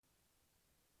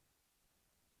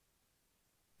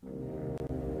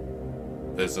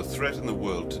There's a threat in the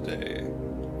world today.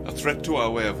 A threat to our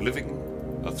way of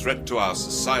living, a threat to our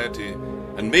society,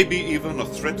 and maybe even a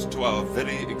threat to our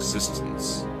very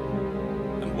existence.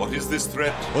 And what is this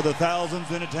threat? For the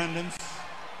thousands in attendance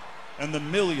and the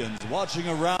millions watching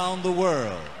around the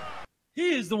world.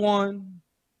 He is the one.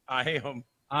 I am.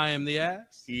 I am the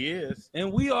ass. He is.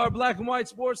 And we are Black and White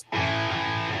Sports. What?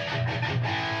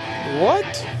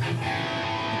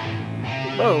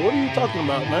 Bro, what are you talking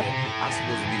about, man? I'm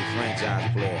supposed to be the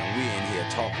franchise player, and we in here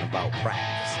talking about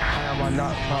practice. How am I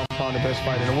not pound the best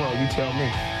fighter in the world? You tell me.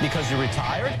 Because you're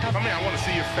retired? I mean, I want to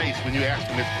see your face when you ask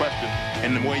him this question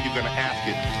and the way you're going to ask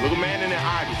it. Look a man in the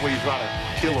eye before you try to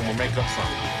kill him or make up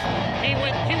something. He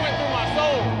went through my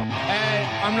soul. And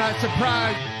I'm not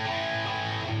surprised.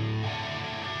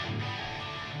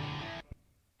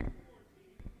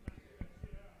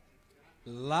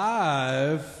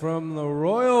 Live from the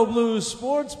Royal Blue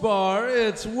Sports Bar,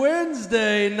 it's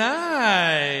Wednesday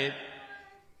night.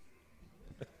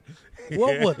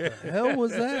 What the hell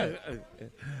was that?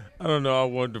 I don't know. I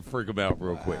wanted to freak him out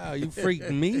real quick. Wow, you freaked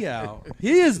me out.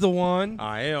 He is the one.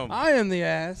 I am. I am the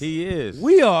ass. He is.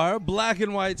 We are Black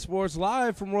and White Sports,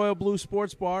 live from Royal Blue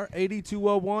Sports Bar,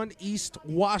 8201 East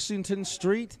Washington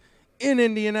Street in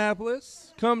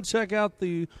Indianapolis. Come check out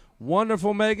the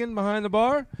wonderful Megan behind the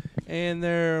bar. And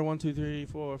there are 1, 2, 3,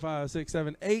 4, 5, 6,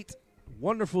 7, 8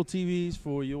 wonderful TVs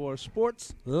for your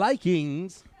sports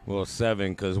likings. Well,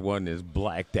 7 because one is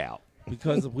blacked out.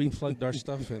 Because we plugged our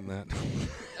stuff in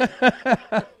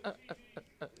that.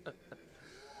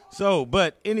 So,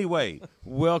 but anyway,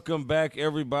 welcome back,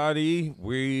 everybody.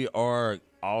 We are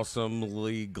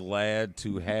awesomely glad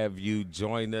to have you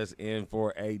join us in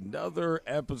for another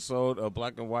episode of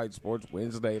Black and White Sports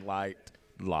Wednesday Light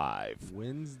Live.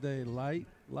 Wednesday Light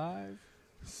Live?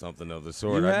 Something of the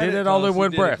sort. You I had did it it all close. in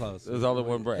one You did it breath. close. It was all in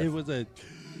one breath. It was a...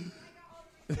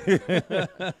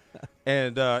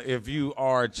 And if you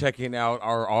are checking out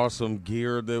our awesome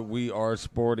gear that we are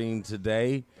sporting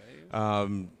today,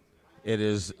 it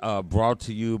is brought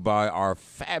to you by our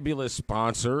fabulous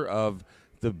sponsor of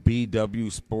the BW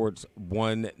Sports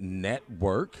One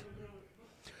Network,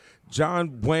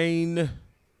 John Wayne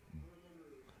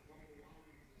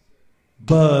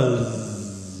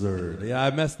Buzzard. Yeah,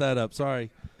 I messed that up. Sorry.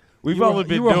 We've You only were-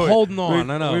 been you were doing, holding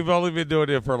on, I know. We've only been doing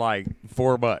it for like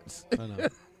 4 months. I know.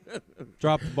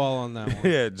 Drop the ball on that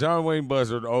one. Yeah, John Wayne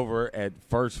Buzzard over at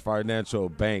First Financial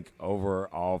Bank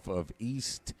over off of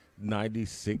East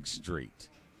 96th Street.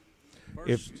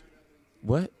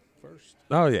 What? First.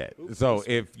 Oh, yeah. So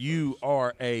if you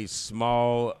are a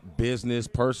small business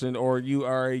person or you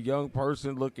are a young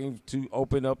person looking to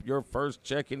open up your first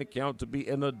checking account to be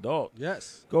an adult,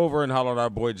 Yes. go over and holler at our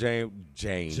boy Jane.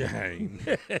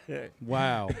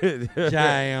 Wow.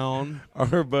 Jane.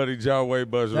 Our buddy John Wayne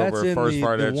Buzzard That's over at in First the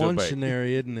Financial Bank.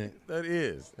 dictionary, isn't it? That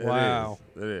is. Wow.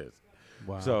 It is.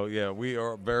 Wow. So, yeah, we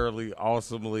are very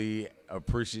awesomely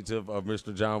appreciative of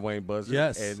Mr. John Wayne Buzzard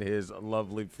Yes. and his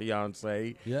lovely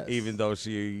fiancée, Yes. even though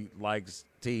she likes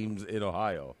teams in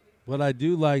Ohio. But I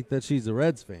do like that she's a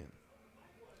Reds fan.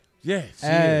 Yes.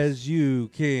 As you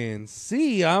can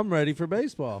see, I'm ready for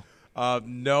baseball.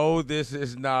 No, this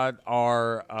is not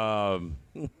our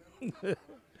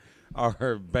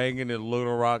our Banging in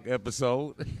Little Rock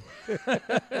episode.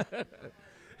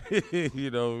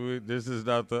 You know, this is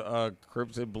not the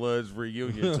Crips and Bloods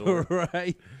reunion tour.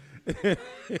 Right.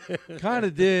 Kind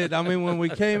of did. I mean, when we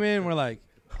came in, we're like,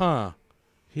 huh,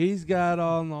 he's got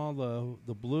on all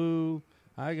the blue.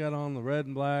 I got on the red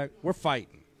and black. We're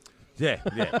fighting. Yeah.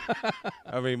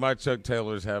 I mean, my Chuck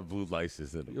Taylors have blue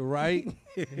laces in them. You're right.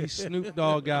 He's Snoop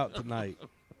Dogg out tonight.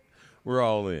 We're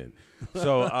all in.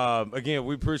 So, again,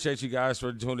 we appreciate you guys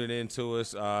for tuning in to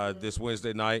us this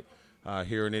Wednesday night.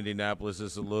 Here in Indianapolis,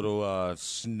 it's a little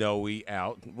snowy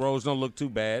out. Roads don't look too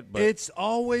bad, but It's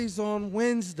always on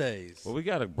Wednesdays. well, we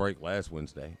got a break last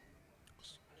Wednesday.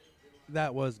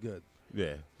 That was good.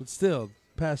 Yeah, But still,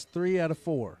 past 3 out of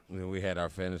 4. and then we had our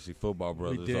fantasy football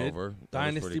brothers did. over. That was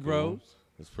Dynasty pretty cool. Bros.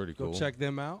 It's pretty Go cool. check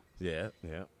them out. Yeah.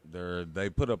 They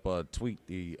put up a tweet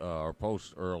or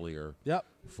post earlier Yep.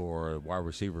 for wide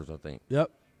receivers, I think. Yep.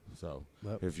 So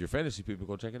Yep. if you're fantasy people,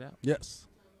 go check it out. Yes.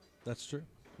 That's true.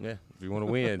 Yeah, if you want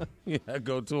to win,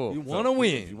 go to them. You wanna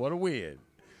win. If you want to win.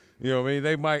 You know what I mean?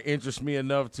 They might interest me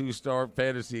enough to start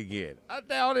fantasy again. I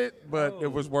doubt it, but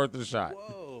it was worth a shot.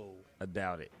 Whoa. I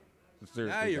doubt it.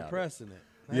 Seriously Now you're doubt it. pressing it.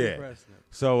 Now Yeah. you're pressing it.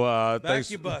 So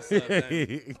thanks. your bus up,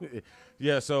 man.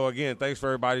 Yeah, so again, thanks for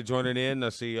everybody joining in. I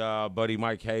see buddy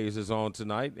Mike Hayes is on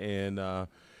tonight, and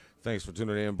thanks for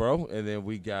tuning in, bro. And then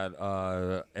we got,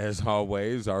 as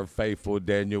always, our faithful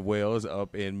Daniel Wells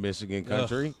up in Michigan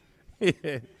country.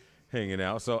 hanging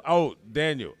out. So,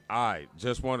 Daniel, I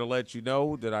just want to let you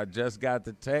know that I just got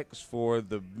the text for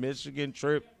the Michigan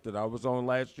trip that I was on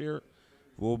last year.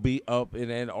 We'll be up in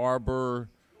Ann Arbor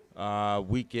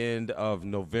weekend of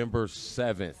November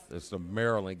 7th. It's the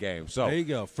Maryland game. So there you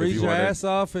go. Freeze your ass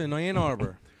off in Ann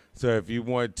Arbor. So if you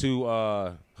want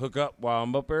to hook up while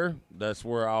I'm up there, that's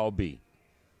where I'll be.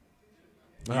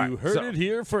 You heard it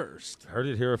here first. Heard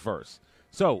it here first.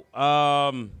 So,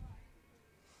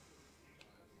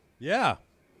 yeah,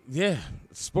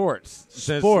 sports.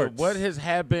 Sports. What has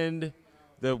happened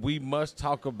that we must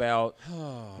talk about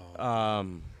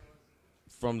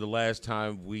from the last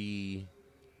time we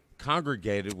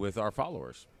congregated with our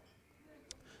followers?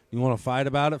 You want to fight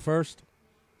about it first?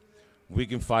 We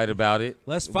can fight about it.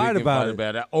 Let's fight about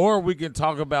it. Or we can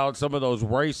talk about some of those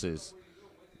races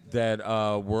that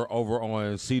were over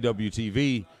on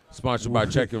CWTV, sponsored by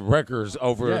Checking Records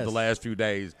over the last few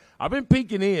days. I've been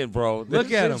peeking in, bro.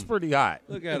 Look at him. It's pretty hot.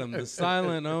 Look at him. The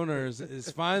silent owner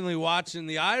is finally watching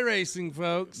the iRacing,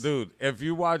 folks. Dude, if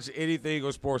you watch anything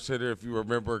on SportsCenter, if you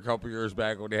remember a couple years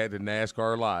back when they had the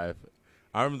NASCAR Live,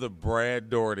 I'm the Brad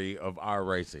Daugherty of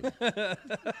iRacing.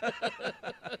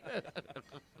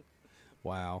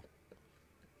 Wow.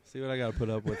 See what I got to put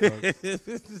up with,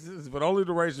 folks. But only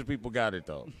the racing people got it,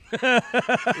 though.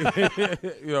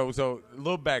 So a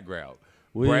little background.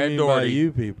 What Brad do you mean Daugherty. by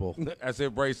you people? I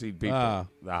said racing people. Ah.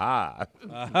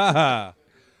 Aha.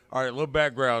 All right, a little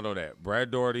background on that. Brad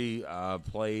Daugherty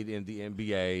played in the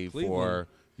NBA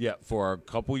for a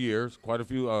couple years, quite a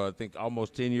few, I think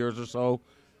almost 10 years or so.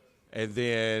 And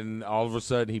then all of a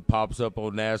sudden he pops up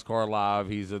on NASCAR Live.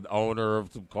 He's an owner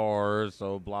of some cars,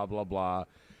 so blah, blah, blah.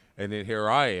 And then here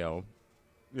I am,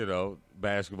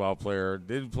 basketball player.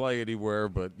 Didn't play anywhere,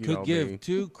 but, Could give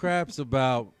two craps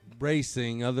about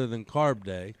racing other than Carb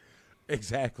Day.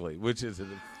 Exactly, which is a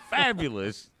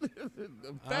fabulous,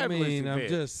 I'm event.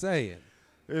 just saying.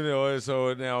 And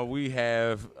so now we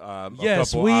have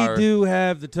yes, we do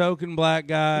have the token black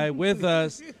guy with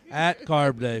us at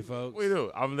Carb Day, folks. We do.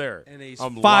 I'm there. And he's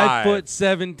I'm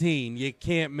 5'17". You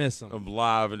can't miss him. I'm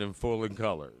live and in full in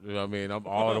color. You know what I mean? I'm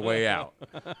all the way out.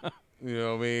 You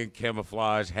know what I mean?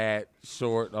 Camouflage hat,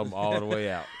 short. I'm all the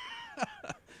way out.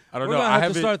 I don't We're know. gonna I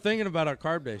have to start thinking about our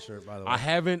Carb Day shirt, by the way. I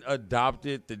haven't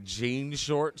adopted the jean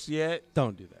shorts yet.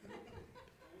 Don't do that.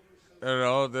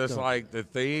 That's like the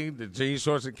thing, the jean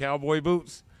shorts and cowboy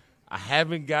boots. I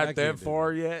haven't got that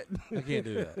far yet. I can't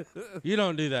do that. You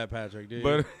don't do that, Patrick, do you?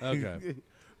 But okay.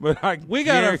 But we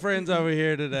got our friends over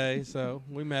here today, so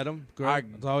we met them. Great.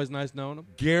 It's always nice knowing them.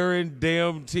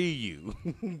 Guarantee you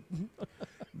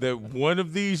that one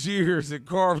of these years at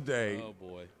Carb Day,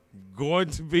 going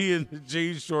to be in the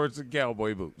jean shorts and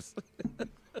cowboy boots.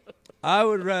 I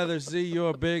would rather see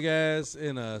your big ass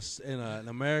in an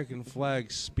American flag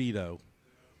Speedo.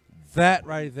 That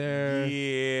right there.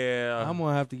 Yeah. I'm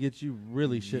going to have to get you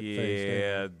really shit-faced.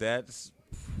 Yeah, that's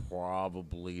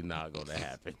probably not going to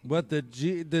happen. But the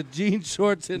jean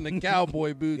shorts and the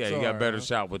cowboy boots you got a better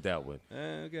shot with that one.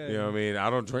 Okay. You know what I mean? I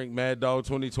don't drink Mad Dog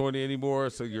 2020 anymore,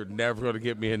 so you're never going to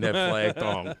get me in that flag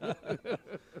thong.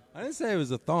 I didn't say it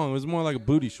was a thong. It was more like a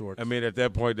booty short. I mean, at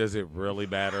that point, does it really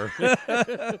matter?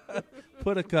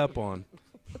 Put a cup on.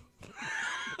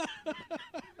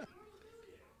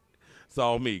 It's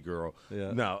all me, girl.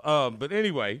 Yeah. No, but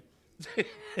anyway.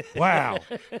 Wow.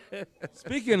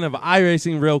 Speaking of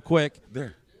iRacing real quick,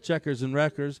 Checkers and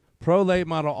Wreckers, Pro Late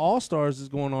Model All-Stars is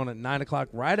going on at 9 o'clock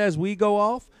right as we go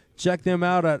off. Check them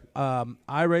out at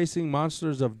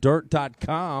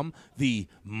iRacingMonstersOfDirt.com, the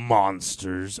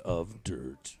Monsters of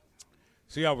Dirt.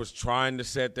 See, I was trying to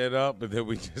set that up, but then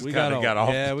we just kind of got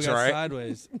off yeah, the we track. got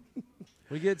sideways.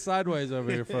 We get sideways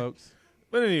over here, folks.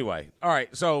 But anyway, all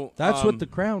right, so. That's what the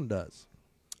Crown does.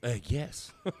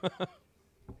 Yes.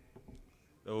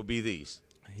 It will be these.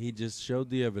 He just showed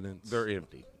the evidence. They're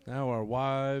empty. Now our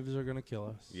wives are going to kill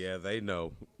us. Yeah, they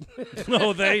know.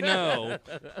 Oh, they know.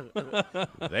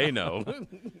 They know.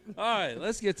 All right,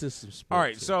 let's get to some sports. All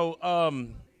right, so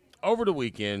over the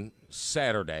weekend,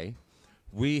 Saturday,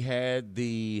 we had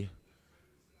the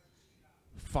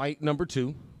fight number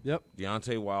 2. Yep.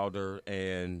 Deontay Wilder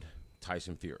and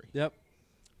Tyson Fury. Yep.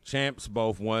 Champs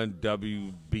both won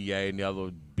WBA and the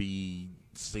other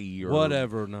BC or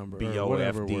whatever number.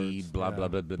 BOFD, blah, blah,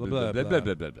 blah, blah, blah, blah, blah,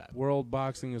 blah, blah, blah. World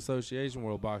Boxing Association,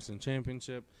 World Boxing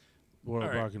Championship,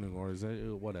 World Boxing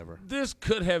Organization, whatever. This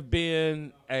could have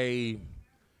been a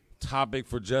topic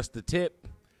for just the tip,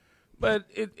 but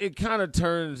it kind of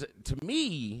turns, to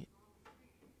me,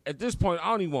 at this point,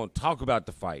 I don't even want to talk about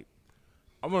the fight.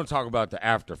 I'm going to talk about the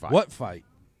after fight. What fight?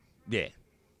 Yeah.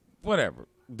 Whatever.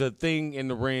 The thing in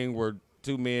the ring where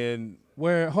two men.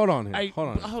 Where? Hold on here. Hey,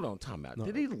 hold on. time out. No.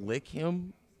 Did he lick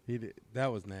him? He did.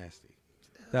 That was nasty.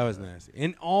 That was nasty.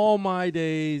 In all my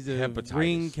days of Hepatitis.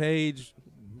 ring cage,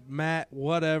 mat,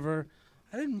 whatever,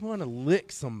 I didn't want to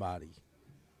lick somebody.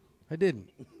 I didn't.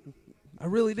 I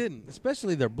really didn't.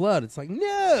 Especially their blood. It's like,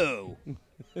 no.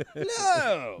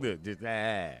 No.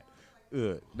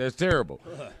 That's terrible.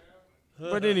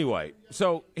 But anyway,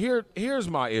 so here's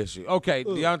my issue. Okay,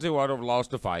 Deontay Wilder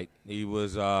lost the fight. He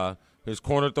was his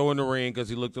corner throwing the ring because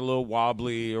he looked a little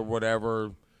wobbly or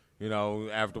whatever. You know,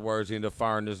 afterwards he ended up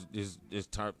firing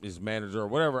his manager or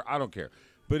whatever. I don't care.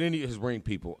 But any his ring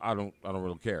people, I don't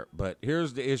really care. But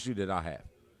here's the issue that I have.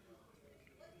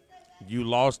 You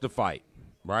lost the fight,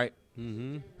 right?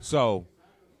 Mm-hmm. So,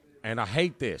 and I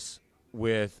hate this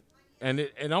and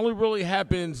it only really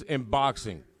happens in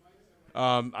boxing.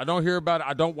 I don't hear about it.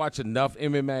 I don't watch enough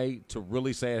MMA to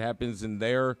really say it happens in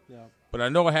there. Yeah. But I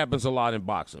know it happens a lot in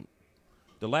boxing.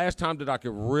 The last time that I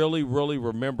could really, really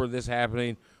remember this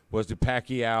happening was the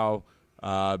Pacquiao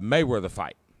Mayweather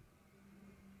fight.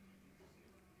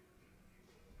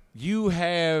 You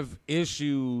have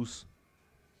issues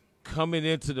coming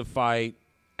into the fight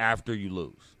after you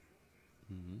lose.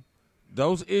 Mm-hmm.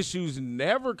 Those issues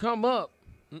never come up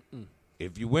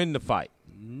if you win the fight.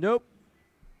 Nope.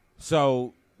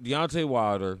 So, Deontay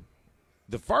Wilder,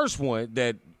 the first one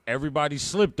that everybody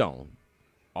slipped on,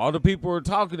 all the people were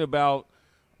talking about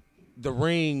the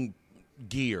ring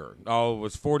gear. Oh, it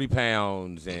was 40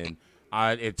 pounds, and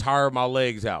it tired my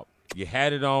legs out. You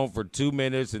had it on for 2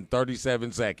 minutes and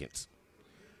 37 seconds.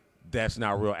 That's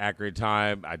not real accurate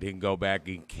time. I didn't go back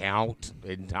and count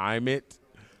and time it.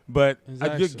 But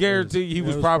I just guarantee he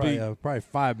was probably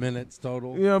 5 minutes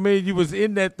total. You know what I mean? You was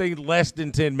in that thing less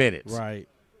than 10 minutes. Right.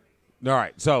 All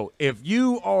right. So if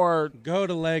you are go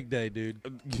to leg day, dude.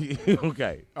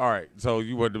 Okay. All right. So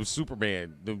you were the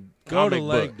Superman, the go comic to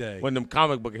leg book, day. One of them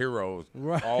comic book heroes,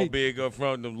 right? All big up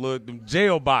front, them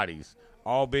jail bodies,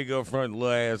 all big up front, little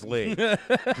ass leg.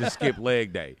 Just skip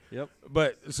leg day. Yep.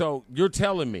 But so you're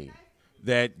telling me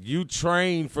that you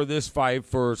trained for this fight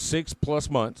for 6+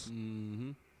 months,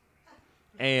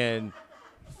 and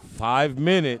 5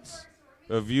 minutes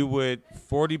of you with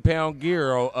 40-pound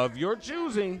gear of your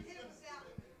choosing.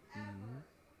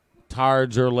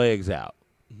 Tired your legs out.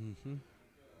 Mm-hmm.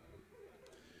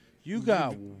 You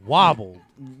got wobbled.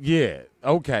 Yeah,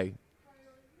 okay.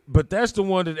 But that's the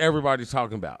one that everybody's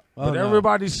talking about. But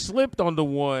everybody slipped on the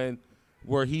one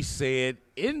where he said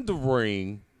in the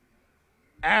ring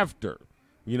after.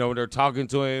 You know, they're talking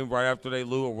to him right after they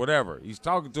lose or whatever. He's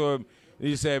talking to him, and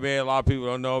he said, man, a lot of people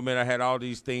don't know, man, I had all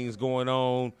these things going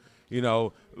on. You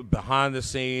know, behind the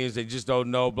scenes, they just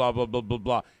don't know, blah, blah, blah, blah,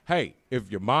 blah. Hey,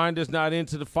 if your mind is not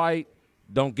into the fight,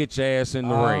 don't get your ass in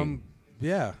the ring.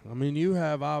 Yeah, I mean, you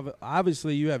have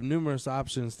obviously you have numerous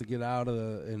options to get out of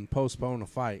and postpone a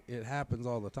fight. It happens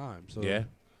all the time. So yeah,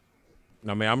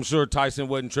 I mean, I'm sure Tyson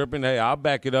wasn't tripping. Hey, I'll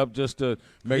back it up just to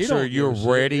make sure you're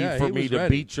ready for me to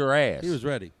beat your ass. He was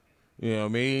ready. You know what I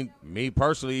mean? Me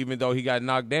personally, even though he got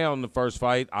knocked down in the first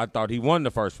fight, I thought he won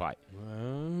the first fight.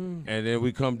 And then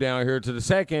we come down here to the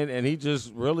second, and he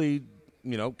just really,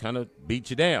 you know, kind of beat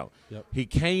you down. Yep. He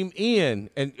came in,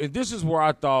 and this is where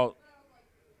I thought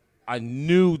I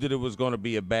knew that it was going to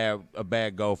be a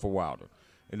bad go for Wilder.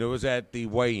 And it was at the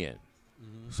weigh-in.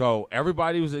 Mm-hmm. So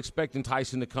everybody was expecting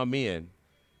Tyson to come in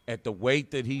at the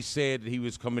weight that he said that he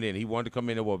was coming in. He wanted to come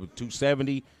in at,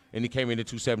 270, and he came in at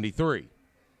 273.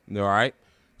 All right?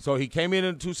 So he came in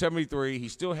at 273. He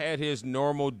still had his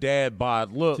normal dad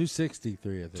bod look.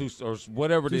 263, I think. Or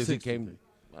whatever it is he came.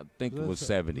 I think it was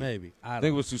 70. Maybe. I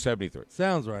think it was 273.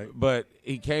 Sounds right. But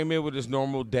he came in with his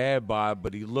normal dad bod,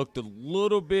 but he looked a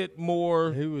little bit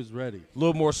more. He was ready. A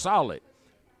little more solid.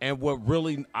 And what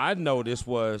really I noticed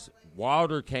was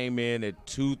Wilder came in at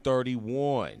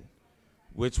 231,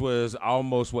 which was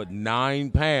almost,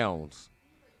 9 pounds,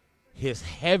 his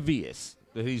heaviest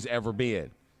that he's ever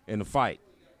been in a fight.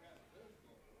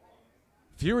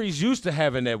 Fury's used to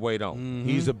having that weight on. Mm-hmm.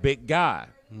 He's a big guy.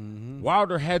 Mm-hmm.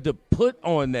 Wilder had to put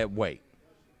on that weight.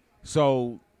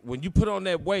 So when you put on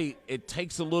that weight, it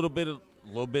takes a little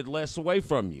bit less away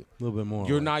from you. A little bit more.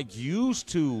 You're not used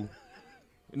to.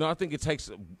 I think it takes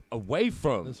away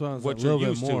from what you're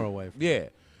used to. A little bit more away from. Yeah,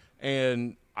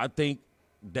 and I think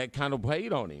that kind of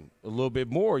weighed on him a little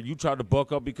bit more. You tried to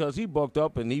buck up because he bucked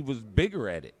up and he was bigger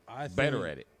at it, better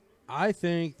at it. I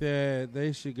think that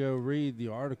they should go read the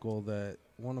article that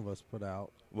one of us put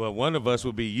out. Well, one of us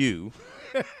would be you,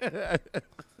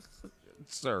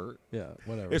 sir. Yeah,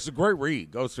 whatever. It's a great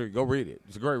read. Go read it.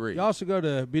 It's a great read. You also go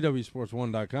to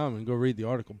bwsports1.com and go read the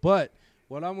article. But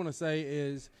what I want to say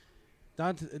is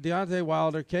Deontay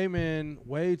Wilder came in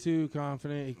way too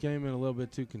confident. He came in a little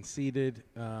bit too conceited.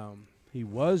 He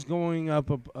was going up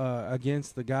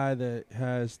against the guy that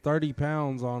has 30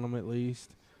 pounds on him at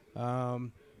least.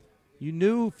 You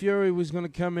knew Fury was going to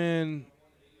come in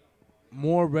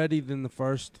more ready than the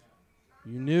first.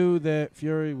 You knew that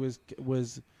Fury was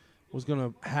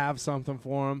going to have something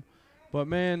for him. But,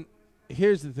 man,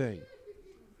 here's the thing.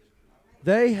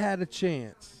 They had a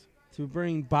chance to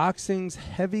bring boxing's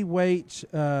heavyweight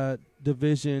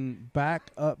division back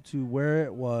up to where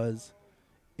it was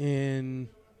in,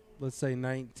 let's say,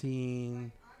 late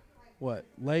 80s,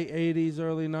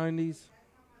 early 90s?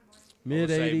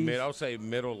 Mid-80s? I would say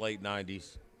middle, late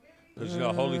 90s. Because,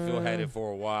 Holyfield had it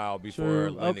for a while before True.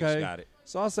 Lennox got it.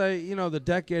 So I'll say, the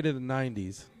decade of the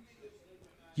 90s.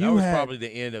 That was probably the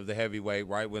end of the heavyweight,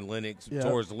 right? When Lennox,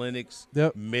 towards Lennox,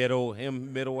 Yep. middle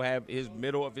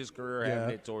of his career,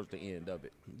 having it towards the end of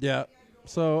it. Yeah.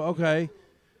 So, okay.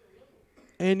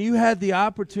 And you had the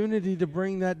opportunity to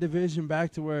bring that division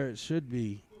back to where it should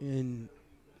be. And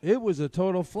it was a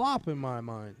total flop in my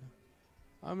mind.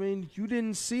 I mean, you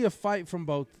didn't see a fight from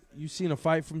both. You seen a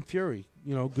fight from Fury.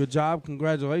 Good job.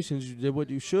 Congratulations. You did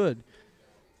what you should.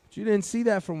 But you didn't see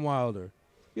that from Wilder.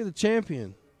 You're the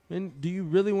champion. And do you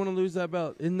really want to lose that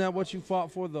belt? Isn't that what you fought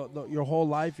for your whole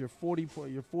life? Your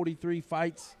 43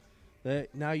 fights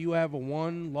that now you have a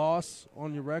 1 loss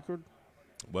on your record?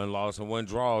 1 loss and 1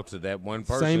 draw to that one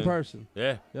person. Same person.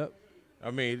 Yeah. Yep.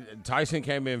 I mean, Tyson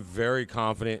came in very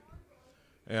confident.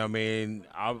 I mean,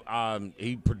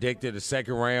 he predicted a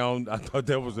second round. I thought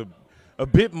that was a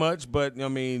bit much, but, I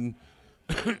mean,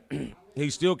 he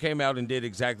still came out and did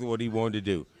exactly what he wanted to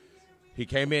do. He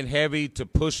came in heavy to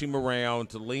push him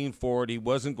around, to lean forward. He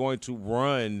wasn't going to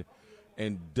run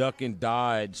and duck and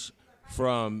dodge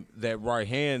from that right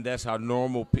hand. That's how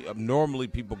normally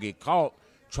people get caught,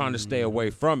 trying to stay away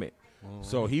from it.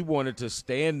 So he wanted to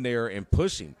stand there and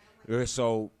push him.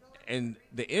 So, and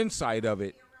the inside of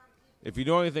it, if you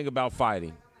know anything about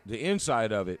fighting, the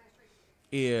inside of it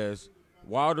is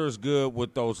Wilder's good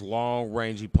with those long,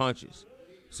 rangy punches.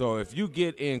 So if you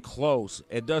get in close,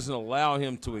 it doesn't allow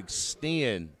him to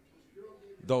extend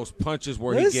those punches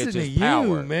where he gets his power.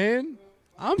 Listen to you, man.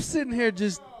 I'm sitting here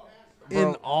just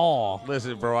in awe.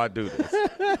 Listen, bro, I do this.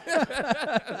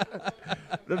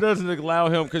 That doesn't allow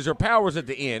him because your power's at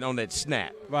the end on that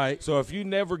snap. Right. So if you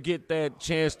never get that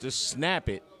chance to snap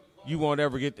it, you won't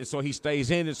ever get it. So he stays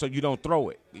in it so you don't throw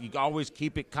it. You always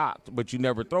keep it cocked, but you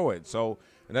never throw it. So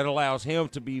and that allows him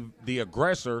to be the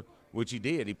aggressor, which he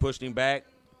did. He pushed him back.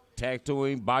 Tag to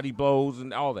him, body blows,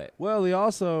 and all that. Well, he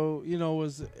also,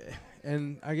 was,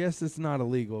 and I guess it's not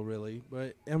illegal really,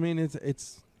 but I mean,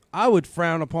 it's. I would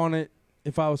frown upon it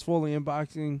if I was fully in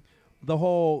boxing. The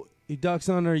whole he ducks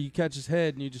under, you catch his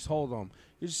head, and you just hold him.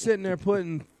 You're just sitting there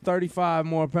putting 35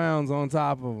 more pounds on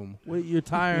top of him. You're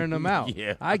tiring him out.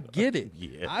 Yeah. I get it.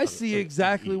 Yeah. I see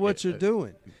exactly what you're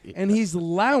doing. Yeah. And he's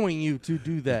allowing you to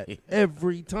do that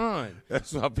every time.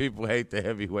 That's why people hate the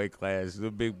heavyweight class.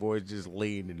 The big boys just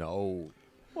lean and old.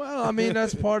 Well, I mean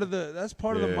that's part of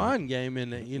the mind game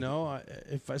in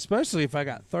it. Especially if I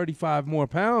got 35 more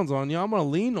pounds on you, I'm gonna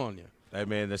lean on you. Hey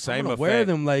man, the same I'm gonna effect. wear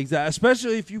them legs out,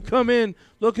 especially if you come in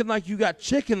looking like you got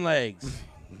chicken legs.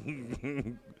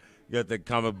 You got that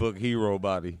comic book hero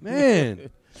body, man.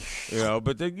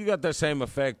 But then you got that same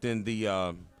effect in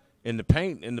the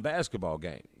paint in the basketball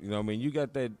game. You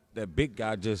got that big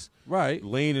guy just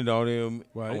leaning on him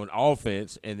on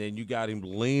offense, and then you got him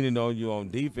leaning on you on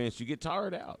defense. You get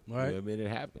tired out. Right. It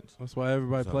happens. That's why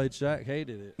everybody played Shaq,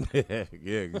 hated it.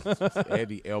 Yeah,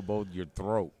 Eddie elbowed your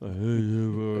throat. Come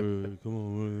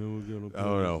on, we're gonna. I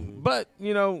don't know, but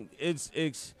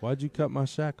it's. Why'd you cut my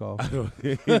Shaq off?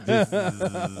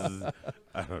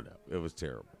 I don't know. It was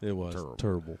terrible. It was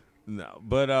terrible. No,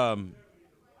 but I'm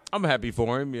happy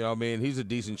for him. He's a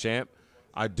decent champ.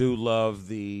 I do love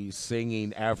the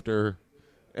singing after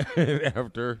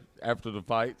the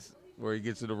fights where he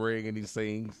gets in the ring and he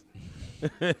sings.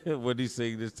 What did he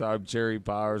sing this time? Cherry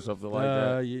Pie or something like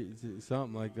that?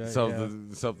 Something like that.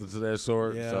 Something to that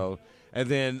sort. Yeah. So, and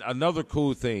then another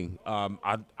cool thing. I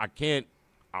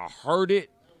heard it.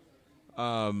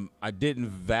 I didn't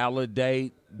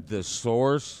validate the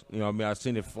source. I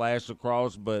seen it flash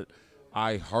across, but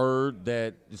I heard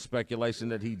that the speculation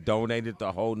that he donated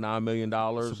the whole $9 million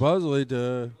supposedly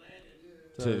to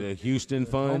the Houston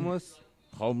fund,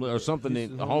 homeless or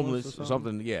something, homeless or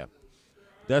something. Yeah,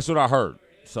 that's what I heard.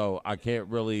 So I can't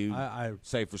really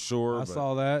say for sure. I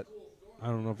saw that. I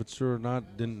don't know if it's true or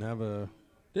not. Didn't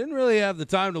really have the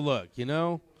time to look.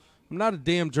 I'm not a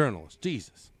damn journalist.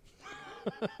 Jesus.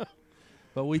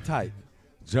 But we type.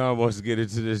 John wants to get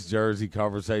into this jersey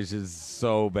conversation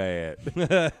so bad.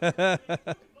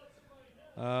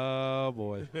 Oh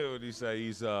boy. What did he say?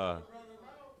 He's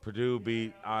Purdue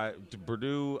beat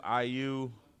Purdue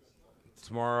IU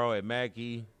tomorrow at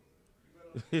Mackey.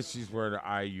 She's wearing the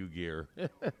IU gear.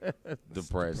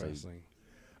 Depressing.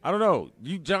 I don't know.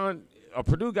 You, John, a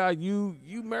Purdue guy. You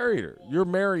married her. You're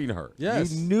marrying her.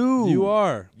 Yes, you knew you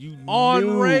are. You on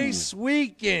knew. race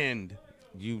weekend.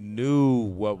 You knew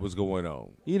what was going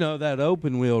on. You know that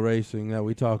open wheel racing that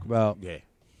we talk about. Yeah.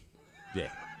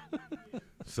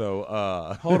 So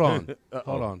Hold on.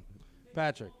 Hold on.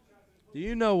 Patrick, do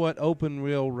you know what open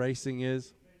wheel racing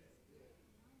is?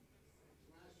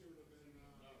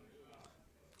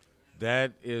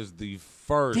 That is the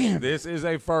first. Damn. This is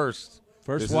a first.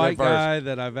 First This is white a first. guy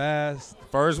that I've asked.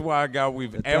 First white guy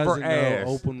we've that ever doesn't know asked.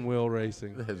 open wheel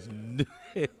racing. Has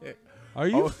Are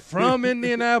you Oh. from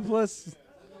Indianapolis?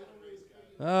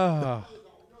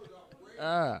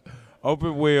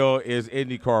 Open wheel is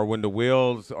IndyCar when the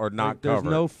wheels are not There's covered.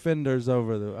 no fenders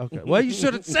over the. Okay. Well, you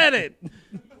should have said it.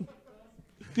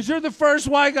 Because you're the first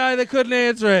white guy that couldn't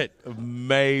answer it.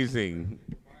 Amazing.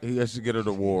 He has to get an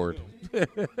award.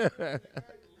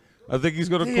 I think he's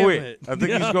going to Damn quit. it. I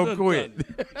think he's going to quit.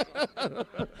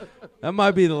 That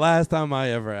might be the last time I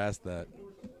ever asked that.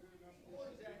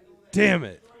 Damn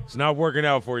it. It's not working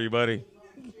out for you, buddy.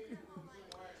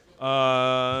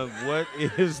 What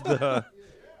is the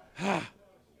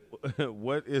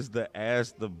what is the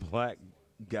Ask the Black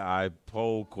Guy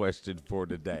poll question for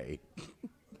today?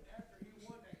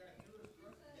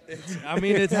 I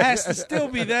mean, it has to still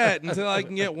be that until I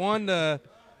can get one to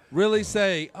really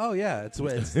say, oh, yeah, it's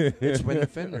when the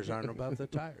fenders aren't above the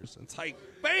tires. It's like,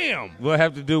 bam. We'll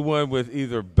have to do one with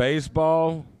either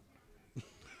baseball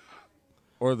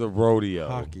or the rodeo.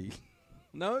 Hockey.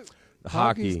 No.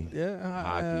 Hockey. Hockey's- Yeah.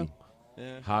 Hockey.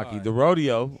 Yeah. Hockey. All right. The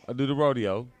rodeo. I do the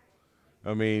rodeo.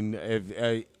 I mean,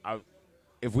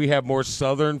 if we have more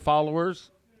Southern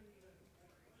followers,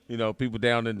 people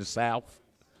down in the South,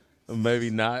 maybe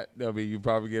not. I mean, you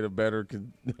probably get a better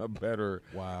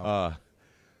Wow.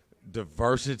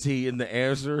 diversity in the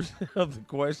answers of the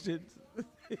questions.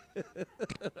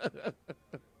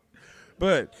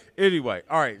 But anyway,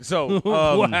 all right. So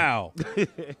wow.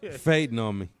 Fading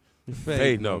on me.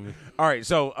 Fading on me. All right.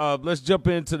 So let's jump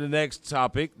into the next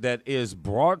topic that is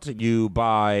brought to you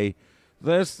by.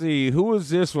 Let's see. Who is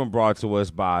this one brought to us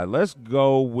by? Let's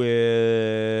go with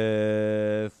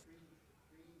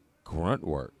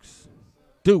Gruntworks.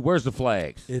 Dude, where's the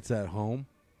flags? It's at home.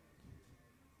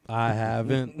 I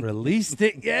haven't released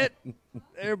it yet.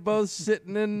 They're both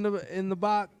sitting in the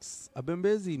box. I've been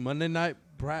busy. Monday night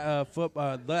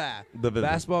basketball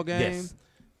game. Yes.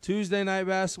 Tuesday night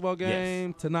basketball game.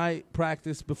 Yes. Tonight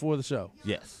practice before the show.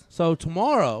 Yes. So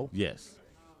tomorrow, Yes.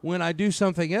 when I do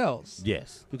something else,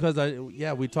 Yes. because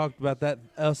we talked about that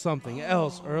something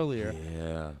else earlier.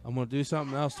 Yeah. I'm gonna do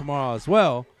something else tomorrow as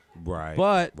well. Right.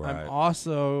 But right. I'm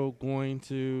also going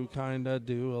to kind of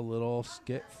do a little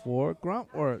skit for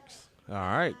Gruntworks. All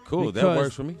right. Cool. That Because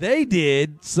works for me. They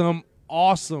did some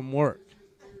awesome work.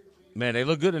 Man, they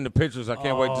look good in the pictures. I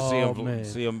can't wait to Oh, man.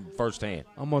 see them firsthand.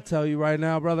 I'm going to tell you right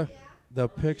now, brother, the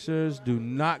pictures do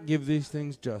not give these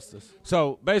things justice.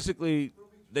 So basically,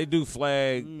 they do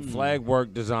flag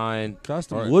work design,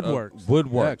 Custom woodwork.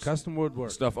 woodwork, Yeah, custom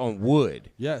woodwork. stuff on wood.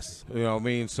 Yes. You know what I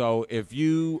mean? So if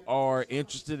you are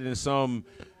interested in some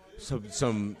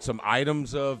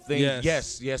items of things,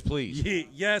 yes, please.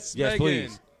 Yes, Yes, Megan.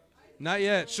 please. Not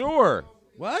yet. Sure.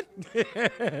 What?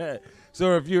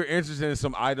 So if you're interested in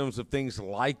some items of things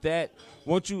like that,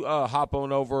 won't you hop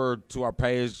on over to our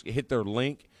page, hit their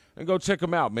link, and go check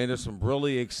them out, man. There's some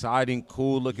really exciting,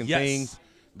 cool-looking Yes. things.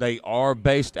 They are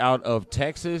based out of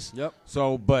Texas. Yep.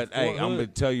 So, but, hey, Fort I'm Hood. going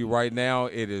to tell you right now,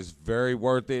 it is very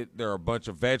worth it. There are a bunch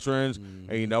of veterans,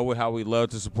 and you know how we love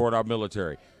to support our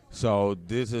military. So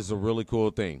this is a really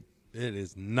cool thing. It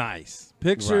is nice.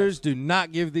 Pictures do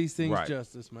not give these things Right.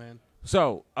 justice, man.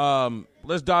 So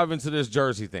let's dive into this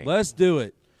jersey thing. Let's do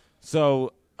it.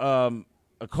 So a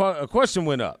question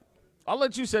went up. I'll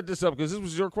let you set this up because this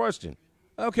was your question.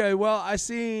 Okay, well, I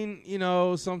seen,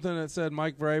 something that said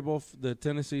Mike Vrabel, the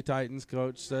Tennessee Titans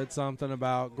coach, said something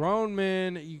about grown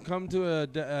men, you come to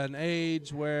an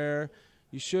age where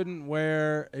you shouldn't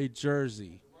wear a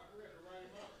jersey.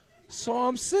 So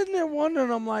I'm sitting there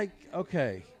wondering, I'm like,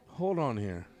 okay, hold on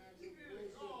here.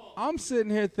 I'm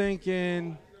sitting here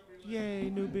thinking, Yay,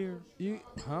 new beer.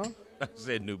 Huh? I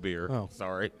said new beer. Oh.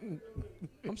 Sorry.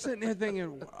 I'm sitting here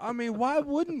thinking, I mean, why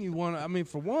wouldn't you want to? I mean,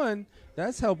 for one,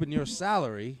 that's helping your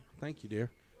salary. Thank you, dear.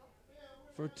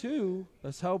 For two,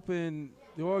 that's helping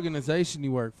the organization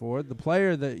you work for, the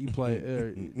player that you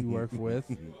you work with,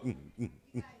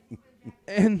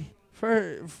 and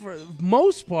for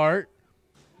most part,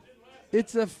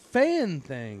 it's a fan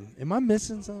thing. Am I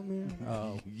missing something here?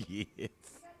 Oh, Yes.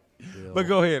 But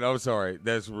go ahead. I'm sorry.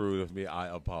 That's rude of me.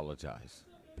 I apologize.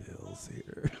 Bill's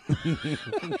here.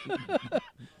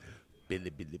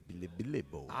 Billy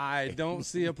boy. I don't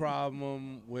see a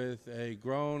problem with a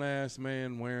grown ass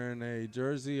man wearing a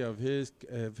jersey of his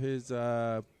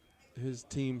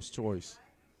team's choice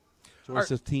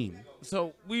of team.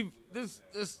 So we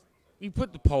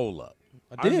put the poll up.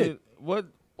 I did.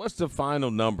 What's the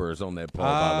final numbers on that poll,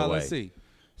 by the way? Let's see.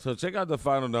 So check out the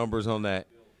final numbers on that.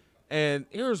 And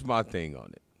here's my thing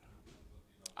on it.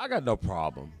 I got no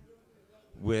problem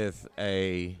with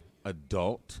a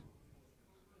adult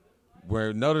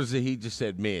where notice that he just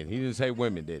said men. He didn't say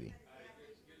women, did he?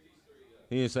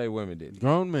 He didn't say women, did he?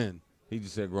 Grown men. He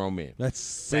just said grown men. That's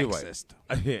sexist.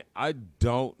 Anyway, I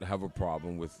don't have a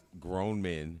problem with grown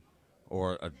men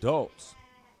or adults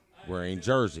wearing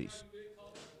jerseys.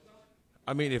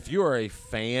 I mean, if you're a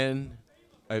fan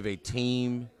of a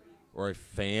team or a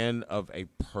fan of a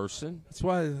person, That's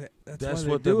why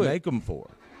what they make them for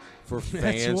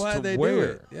fans That's why to they wear. do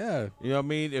it. Yeah. You know what I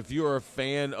mean? If you're a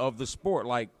fan of the sport,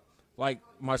 like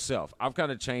myself, I've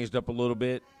kind of changed up a little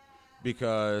bit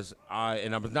because I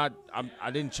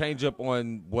didn't change up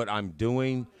on what I'm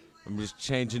doing. I'm just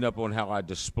changing up on how I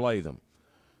display them.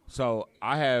 So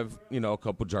I have, a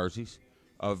couple jerseys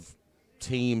of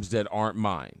teams that aren't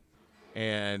mine.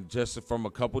 And just from a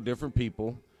couple different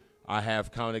people, I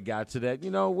have kind of got to that,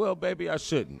 well, baby, I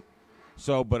shouldn't.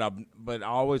 So, but I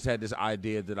always had this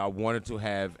idea that I wanted to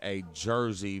have a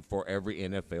jersey for every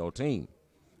NFL team.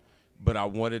 But I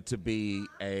wanted to be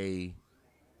a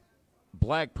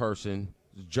black person's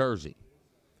jersey.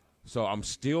 So I'm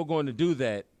still going to do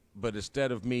that, but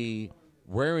instead of me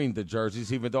wearing the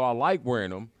jerseys, even though I like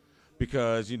wearing them,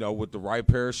 because, with the right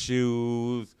pair of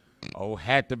shoes,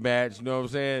 hat to match, you know what I'm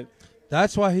saying?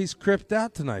 That's why he's cripped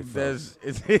out tonight, folks.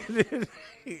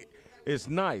 It's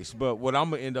nice, but what I'm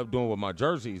going to end up doing with my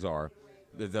jerseys are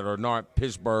that are not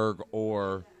Pittsburgh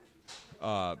or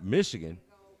Michigan.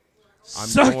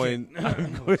 Sorry.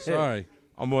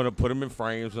 I'm going to put them in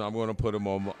frames, and I'm going to put them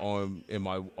on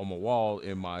my wall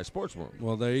in my sports room.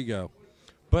 Well, there you go.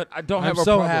 But I don't have a I'm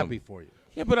so problem. happy for you.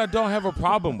 Yeah, but I don't have a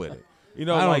problem with it. I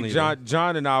don't like either.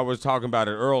 John and I was talking about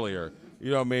it earlier.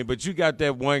 You know what I mean? But you got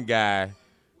that one guy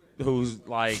who's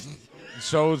like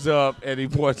shows up and he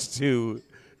wants to,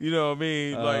 you know what I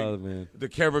mean? Man. The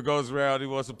camera goes around, he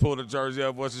wants to pull the jersey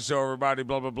up, wants to show everybody,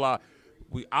 blah, blah, blah.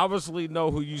 We obviously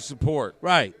know who you support.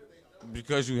 Right.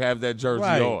 Because you have that jersey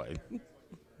Right. on.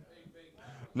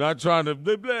 Not trying to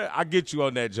blah, blah. I get you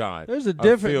on that, John. There's a I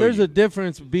difference. feel There's you. a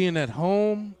difference being at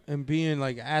home and being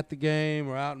like at the game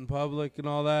or out in public and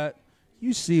all that.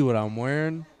 You see what I'm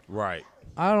wearing. Right.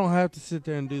 I don't have to sit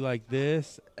there and do like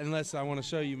this unless I want to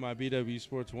show you my BW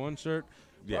Sports 1 shirt.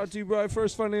 Yes. Brought to you by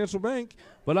First Financial Bank.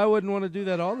 But I wouldn't want to do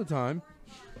that all the time.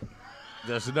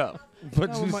 That's enough.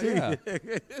 But Oh, you my- see, yeah.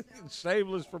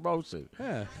 shameless promotion.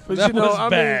 Yeah. But that was I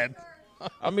bad.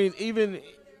 mean, even,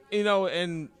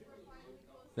 and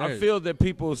I There. feel that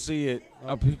people see it.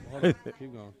 Hold on.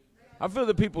 Keep going. I feel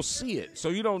that people see it, so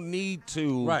you don't need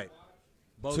to to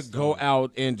Boast go on it.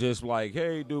 out and just like,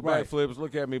 hey, do Right. backflips,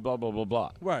 look at me, blah blah blah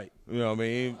blah. Right. You know what I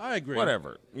mean? I agree.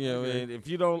 Whatever. You know, and if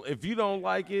you don't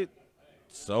like it,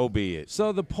 so be it.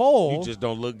 So the poll. You just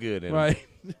don't look good in right.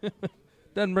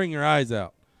 Doesn't bring your eyes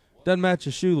out. Doesn't match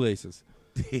your shoelaces.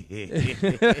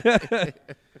 it.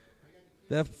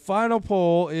 The final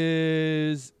poll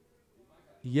is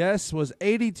yes was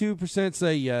 82%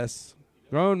 say yes.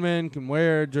 Grown men can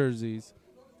wear jerseys.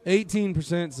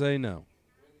 18% say no.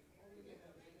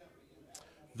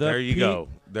 There you go.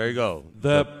 There you go.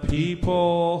 The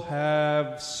people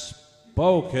have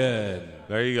spoken.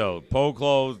 There you go. Poll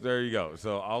closed. There you go.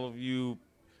 So all of you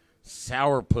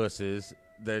sour pusses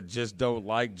that just don't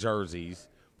like jerseys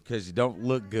because you don't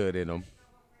look good in them.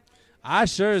 I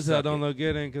sure as hell Suck don't it. look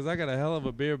good in because I got a hell of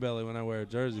a beer belly when I wear a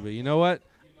jersey. But you know what?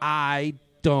 I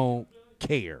don't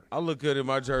care. I look good in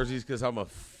my jerseys because I'm a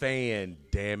fan,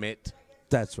 damn it.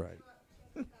 That's right.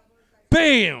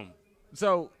 Bam!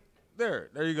 So there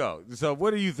you go. So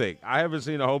what do you think? I haven't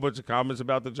seen a whole bunch of comments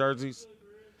about the jerseys.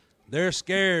 They're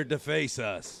scared to face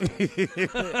us.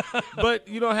 But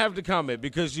you don't have to comment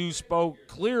because you spoke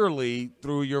clearly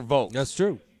through your vote. That's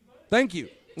true. Thank you.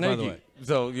 by Thank the you. way.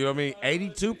 So, you know what I mean?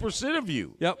 82% of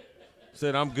you Yep.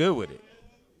 said I'm good with it.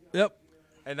 Yep.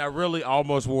 And I really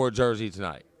almost wore a jersey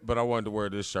tonight, but I wanted to wear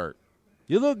this shirt.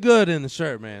 You look good in the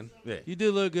shirt, man. Yeah. You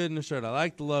do look good in the shirt. I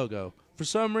like the logo. For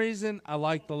some reason, I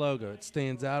like the logo. It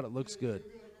stands out. It looks good.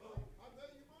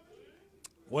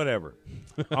 Whatever.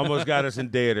 Almost got us in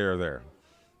dead air there.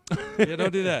 Yeah,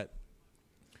 don't do that.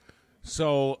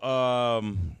 So,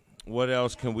 what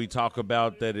else can we talk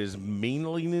about that is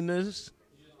meaningless?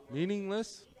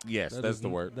 Meaningless? Yes, that's the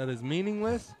word. That is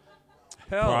meaningless?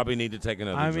 Hell, Probably need to take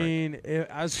another drink.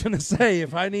 I was going to say,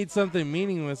 if I need something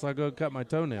meaningless, I'll go cut my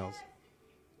toenails.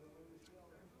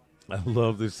 I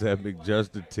love this segment,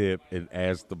 just a tip and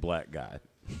ask the black guy.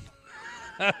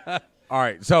 All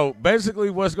right, so basically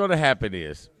what's going to happen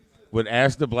is with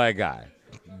Ask the Black Guy,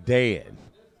 Dan,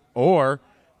 or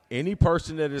any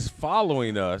person that is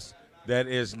following us that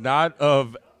is not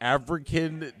of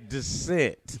African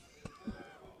descent.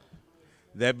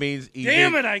 That means either,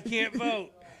 Damn it, I can't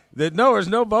vote. No, there's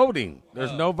no voting.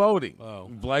 There's no voting. Oh.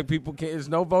 Black people can't. There's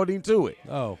no voting to it.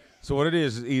 Oh. So what it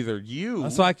is either you.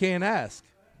 So I can't ask.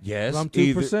 Yes. I'm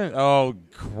 2%. Oh,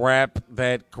 crap.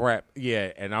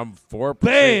 Yeah, and I'm 4%.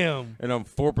 Bam! And I'm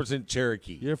 4%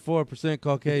 Cherokee. You're 4%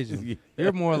 Caucasian. Yeah.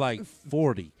 You're more like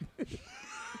 40.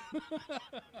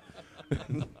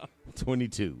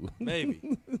 22.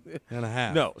 Maybe. And a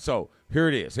half. No, so here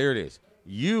it is.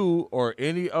 You or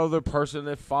any other person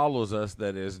that follows us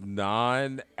that is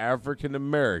non-African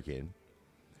American,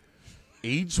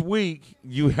 each week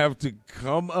you have to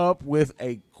come up with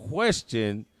a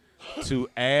question to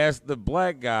ask the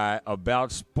black guy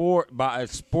about a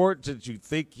sport that you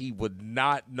think he would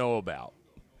not know about.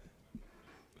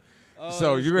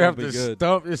 So you're going to have to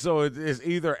stump. So it's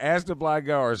either ask the black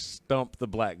guy or stump the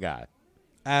black guy.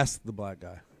 Ask the black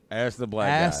guy. Ask the black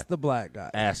guy. Ask the black guy.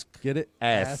 Ask. Get it?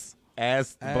 Ask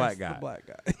the black guy. The black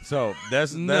guy. So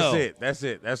that's No. it. That's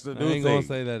it. That's the new I ain't thing. going to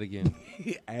say that again.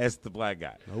 Ask the black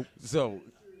guy. Nope. So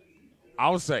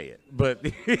I'll say it, but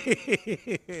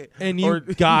And you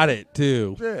got it,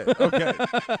 too. yeah, okay.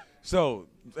 So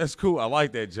that's cool. I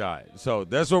like that, John. So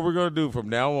that's what we're gonna do from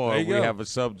now on. We go. have a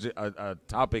subject, a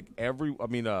topic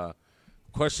a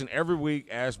question every week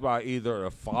asked by either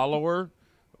a follower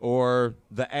or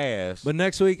the ask. But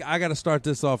next week, I got to start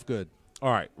this off good.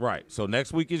 All right. So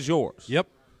next week is yours. Yep.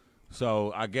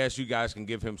 So I guess you guys can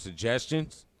give him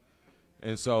suggestions.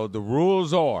 And so the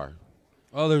rules are.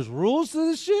 Oh, there's rules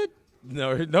to this shit?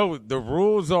 No, the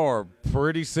rules are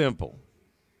pretty simple.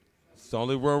 It's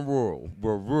only one rule.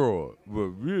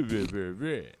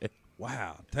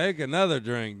 Wow. Take another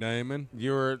drink, Damon.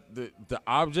 The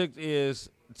object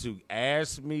is to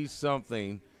ask me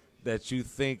something that you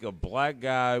think a black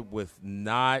guy would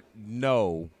not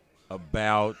know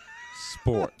about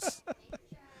sports.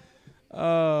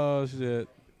 Oh, shit.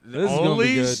 This is gonna be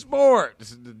Only good.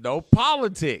 sports. No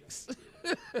politics.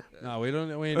 No, we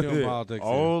ain't doing politics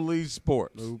here. Only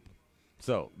sports. Nope.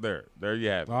 So there you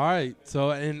have it. All right. So,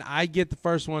 and I get the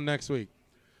first one next week.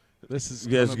 This is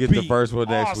You guys gonna get be the first one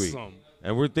next week. awesome.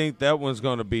 And we think that one's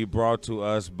going to be brought to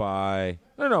us by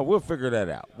 – no, we'll figure that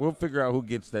out. We'll figure out who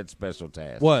gets that special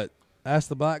task. What? Ask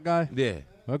the black guy? Yeah.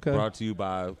 Okay. Brought to you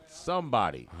by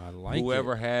somebody. I like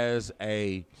Whoever has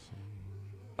a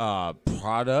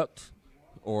product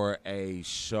or a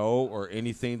show or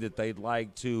anything that they'd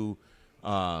like to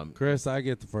Chris, I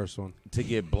get the first one. to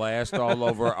get blast all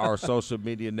over our social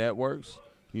media networks.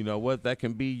 You know what? That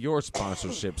can be your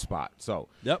sponsorship spot. So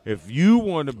Yep. if you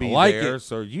want to be I like there, it.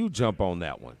 so you jump on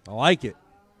that one. I like it.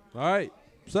 All right.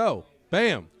 So,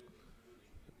 bam.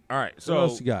 All right. So What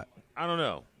else you got? I don't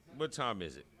know. What time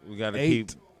is it? We got to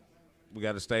 8. we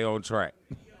got to stay on track.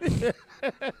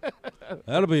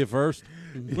 That'll be a first.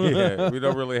 Yeah, we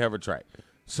don't really have a track.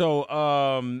 So,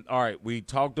 all right, we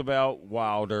talked about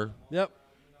Wilder. Yep.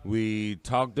 We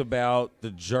talked about the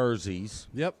jerseys.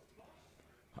 Yep.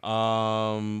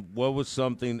 What was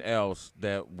something else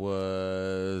that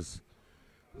was?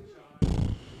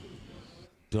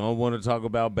 Don't want to talk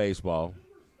about baseball.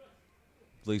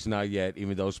 At least not yet,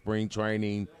 even though spring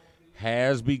training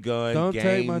has begun. Don't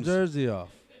take my jersey off.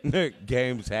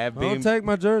 Games have been. Don't take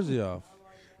my jersey off.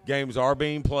 Games are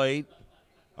being played.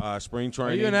 Spring Are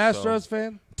training. you an Astros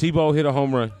fan? Tebow hit a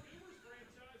home run.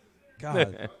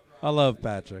 God, I love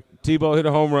Patrick. Tebow hit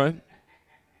a home run.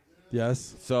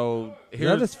 Yes. So Is that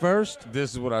here's his first?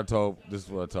 this is what I told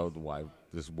the wife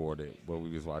this morning when we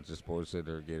was watching Sports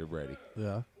Center getting ready.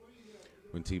 Yeah.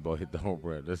 When Tebow hit the home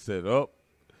run, they said, "Oh,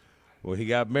 well, he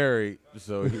got married,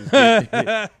 so he's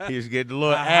getting a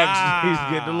little action. He's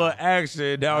getting a little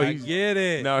action. Now I he's get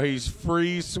it. Now he's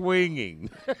free swinging."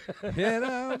 And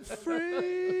I'm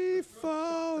free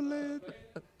falling.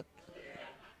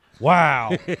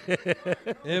 Wow.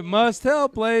 It must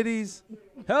help, ladies.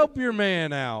 Help your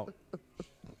man out.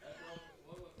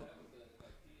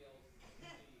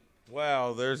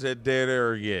 Wow, there's that dead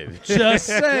air again. Just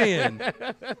saying.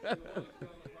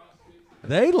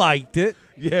 They liked it.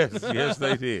 Yes,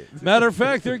 they did. Matter of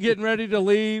fact, they're getting ready to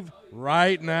leave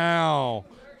right now.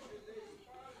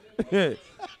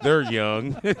 They're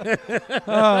young.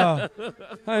 Oh,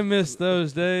 I miss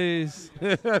those days.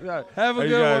 Have a good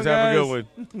one, guys. Have a good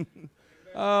one.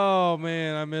 Oh,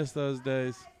 man, I miss those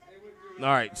days. All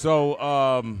right,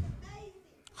 so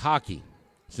hockey.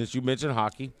 Since you mentioned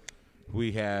hockey,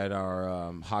 we had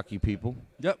our hockey people,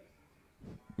 Yep,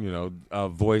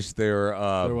 voice their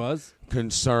there was.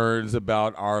 concerns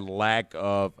about our lack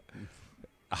of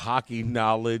hockey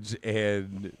knowledge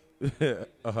and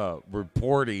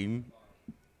reporting.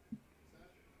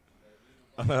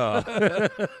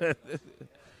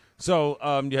 So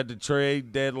you had the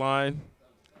trade deadline.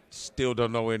 Still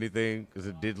don't know anything because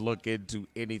it didn't look into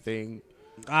anything.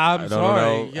 I I'm don't sorry.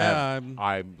 know. Yeah.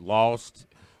 I'm lost.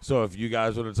 So if you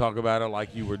guys want to talk about it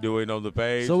like you were doing on the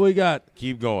page, So we got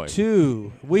keep going.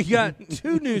 two. We got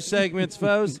two new segments,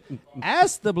 folks.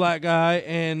 Ask the black guy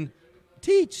and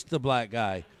teach the black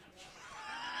guy.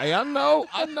 Hey, I know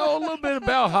a little bit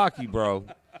about hockey, bro.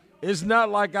 It's not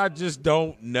like I just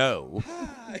don't know.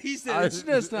 He said it's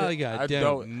just not like I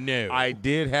don't know. I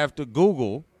did have to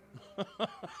Google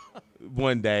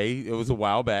one day. It was a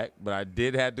while back, but I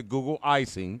did have to Google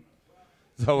icing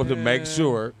so to make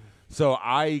sure. So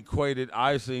I equated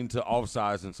icing to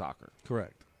offsides in soccer.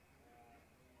 Correct.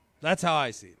 That's how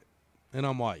I see it. And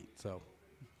I'm white, so.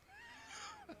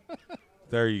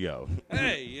 There you go.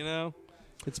 Hey,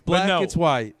 it's black, it's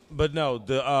white. But no,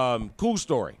 the cool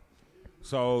story.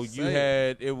 So you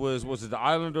had, was it the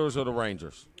Islanders or the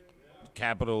Rangers?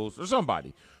 Capitals or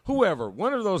somebody. Whoever,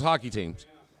 one of those hockey teams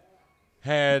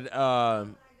had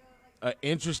an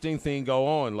interesting thing go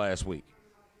on last week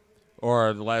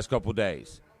or the last couple of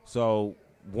days. So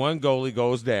one goalie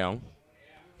goes down,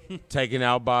 taken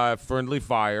out by friendly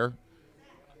fire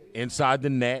inside the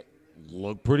net.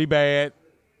 Looked pretty bad.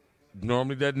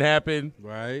 Normally doesn't happen.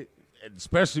 Right.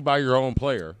 Especially by your own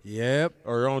player. Yep.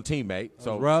 Or your own teammate.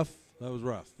 That was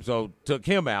rough. So took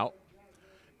him out.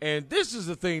 And this is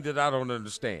the thing that I don't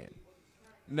understand.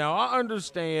 Now, I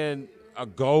understand a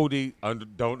goalie,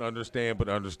 don't understand, but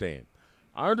understand.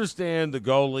 I understand the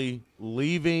goalie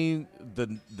leaving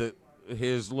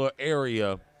his little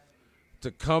area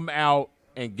to come out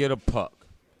and get a puck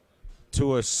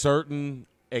to a certain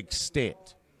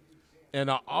extent. And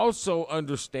I also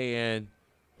understand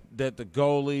that the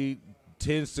goalie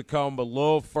tends to come a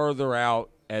little further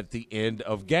out at the end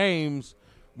of games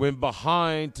when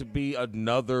behind to be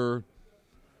another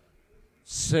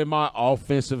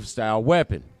semi-offensive style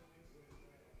weapon.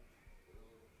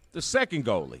 The second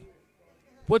goalie,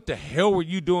 what the hell were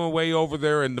you doing way over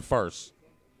there in the first?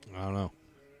 I don't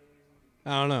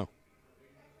know.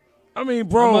 I mean,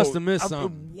 bro. I must have missed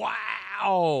something.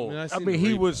 Wow. I mean,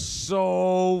 he was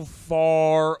so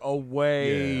far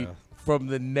away from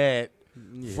the net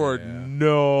for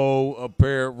no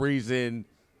apparent reason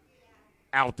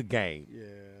out the game. Yeah.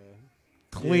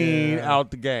 Clean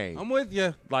out the game. I'm with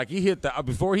you. Like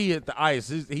before he hit the ice,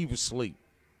 he was asleep.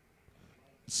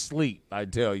 Sleep, I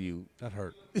tell you. That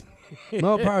hurt.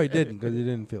 No, it probably didn't because he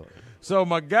didn't feel it. So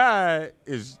my guy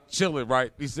is chilling,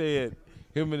 right? He said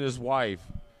him and his wife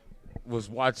was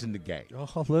watching the game.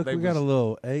 Oh, look, we got a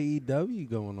little AEW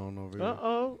going on over here.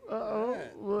 Uh-oh.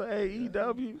 Little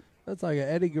AEW. That's like an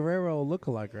Eddie Guerrero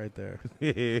lookalike right there.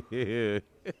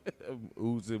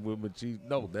 Oozing with my cheese.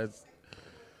 No,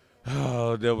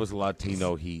 there was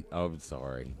Latino heat. I'm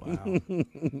sorry. Wow.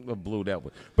 I blew that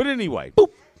one. But anyway. Boop.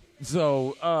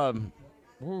 So,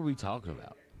 what were we talking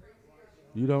about?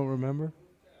 You don't remember?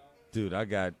 Dude, I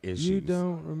got issues. You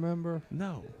don't remember?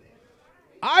 No.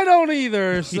 I don't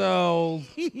either, so.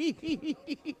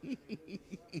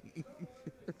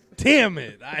 Damn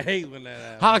it. I hate when that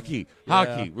happens. Hockey.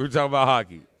 Yeah. We're talking about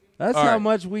hockey. That's All how right.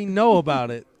 much we know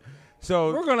about it.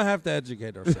 So we're going to have to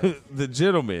educate ourselves. The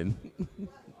gentleman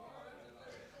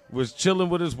was chilling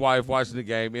with his wife watching the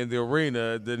game in the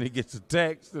arena. Then he gets a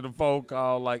text and a phone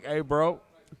call like, hey, bro.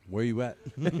 Where you at?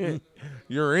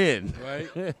 You're in.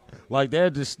 Right. Like they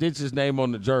had to stitch his name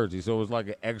on the jersey, so it was like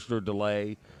an extra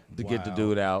delay to get the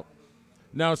dude out.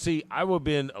 Now, see, I would have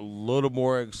been a little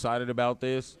more excited about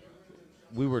this.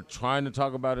 We were trying to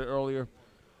talk about it earlier,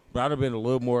 but I'd have been a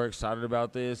little more excited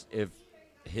about this if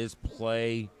his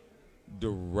play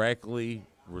directly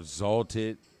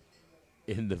resulted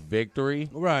in the victory.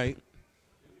 Right.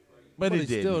 But it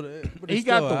didn't. He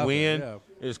got the win.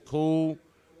 It's cool.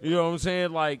 You know what I'm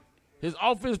saying? Like, his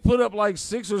offense put up like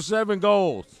 6 or 7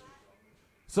 goals.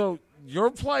 So your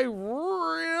play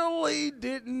really really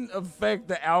didn't affect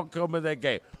the outcome of that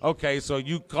game. Okay, so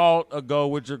you caught a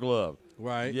goal with your glove.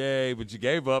 Right. Yay, but you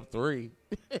gave up 3.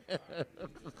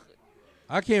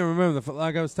 I can't remember.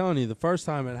 Like I was telling you, the first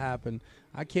time it happened,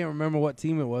 I can't remember what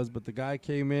team it was, but the guy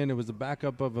came in. It was a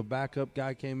backup of a backup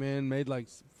guy came in, made like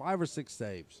 5 or 6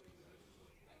 saves.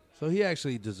 So he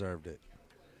actually deserved it.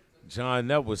 John,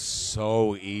 that was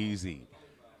so easy.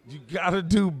 You got to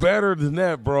do better than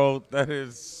that, bro. That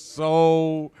is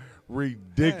so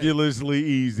ridiculously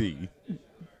easy.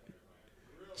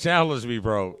 Challenge me,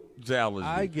 bro. Challenge me.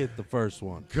 I get the first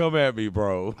one. Come at me,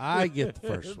 bro. I get the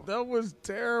first one. That was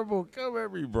terrible. Come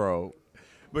at me, bro.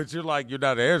 But you're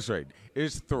not answering.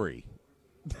 It's 3.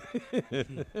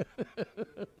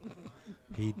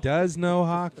 He does know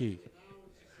hockey.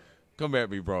 Come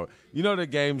at me, bro. You know the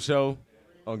game show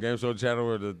on Game Show Channel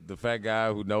where the fat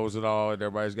guy who knows it all and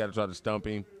everybody's got to try to stump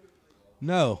him?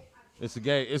 No. It's a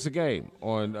game. It's a game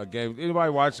on a game.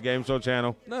 Anybody watch the Game Show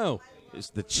Channel? No.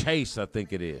 It's The Chase, I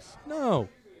think it is. No.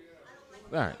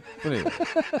 All right. But anyway.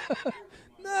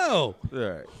 No. All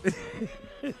right.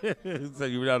 So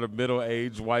you're not a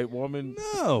middle-aged white woman?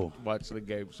 No. Watching the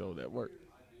Game Show Network.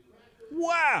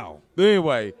 Wow. But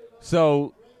anyway,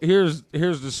 so here's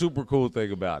the super cool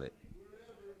thing about it.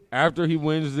 After he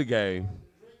wins the game,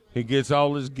 he gets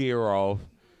all his gear off,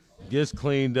 gets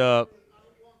cleaned up.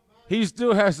 He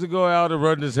still has to go out and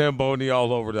run his Zamboni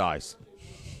all over the ice.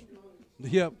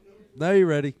 Yep. Now you're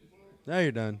ready. Now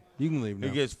you're done. You can leave now.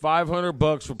 He gets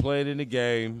 $500 for playing in the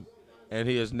game, and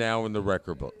he is now in the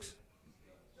record books.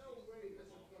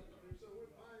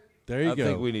 There you go. I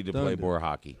think we need to play more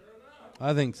hockey.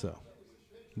 I think so.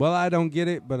 Well, I don't get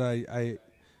it, but I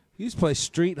used to play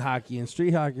street hockey, and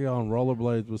street hockey on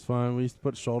rollerblades was fun. We used to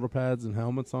put shoulder pads and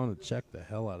helmets on and check the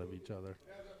hell out of each other.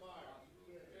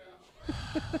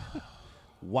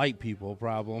 White people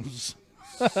problems.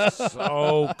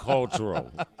 So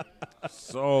cultural.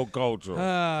 So cultural.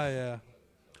 Yeah.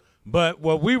 But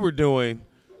what we were doing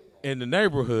in the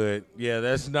neighborhood, yeah,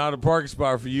 that's not a parking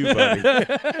spot for you, buddy.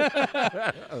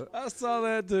 I saw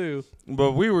that too.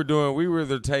 But we were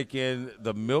either taking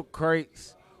the milk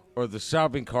crates or the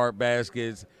shopping cart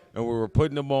baskets, and we were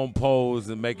putting them on poles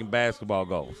and making basketball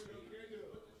goals.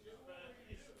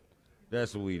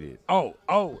 That's what we did. Oh,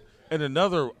 and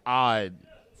another odd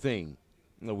thing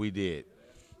that we did.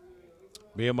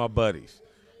 Me and my buddies,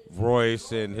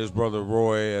 Royce and his brother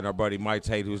Roy and our buddy Mike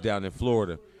Tate, who's down in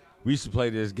Florida, we used to play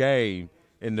this game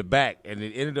in the back, and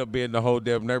it ended up being the whole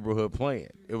damn neighborhood playing.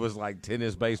 It was like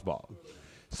tennis baseball.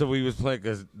 So we was playing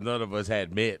because none of us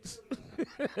had mitts.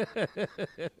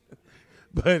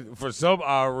 But for some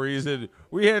odd reason,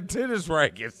 we had tennis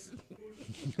rackets.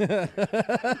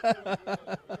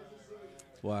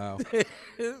 Wow.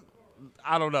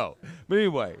 I don't know. But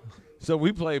anyway, so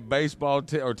we played baseball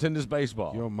or tennis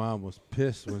baseball. Your mom was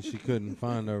pissed when she couldn't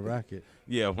find her racket.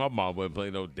 Yeah, my mom wasn't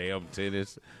playing no damn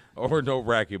tennis or no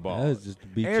racquetball. That's just to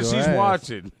beat and your she's ass.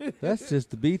 watching. That's just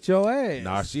to beat your ass.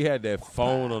 Nah, she had that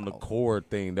phone on the cord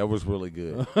thing. That was really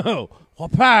good. Oh,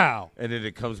 pow. And then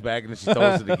it comes back and then she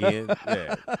throws it again.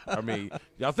 Yeah. I mean,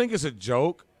 y'all think it's a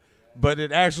joke, but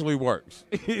it actually works.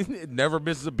 It never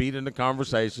misses a beat in the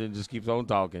conversation. Just keeps on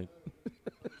talking.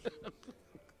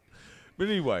 But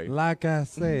anyway. Like I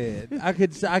said. I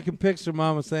could picture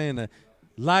Mama saying that.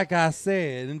 Like I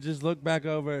said, and just look back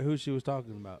over at who she was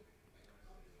talking about.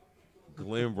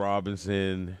 Glenn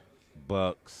Robinson,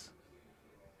 Bucks,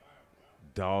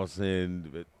 Dawson.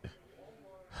 But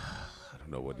I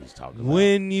don't know what he's talking about.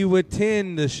 When you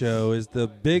attend the show is the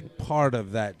big part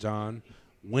of that, John.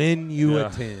 When you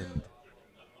attend.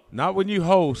 Not when you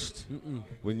host,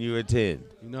 when you attend.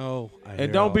 You know,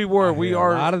 and don't be worried, we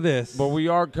are out of this. But we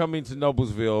are coming to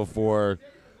Noblesville for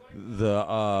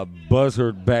the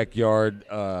Buzzard Backyard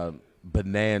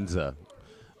Bonanza.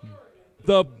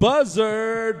 The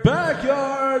Buzzard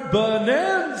Backyard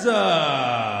Bonanza.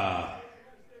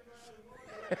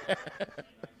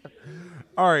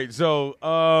 All right,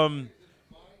 so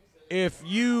if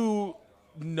you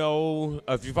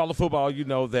follow football, you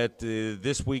know that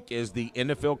this week is the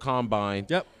NFL Combine.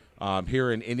 Yep.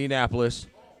 Here in Indianapolis.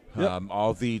 Yep.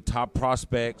 All the top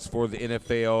prospects for the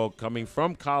NFL coming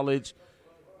from college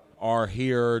are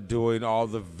here doing all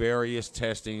the various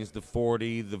testings, the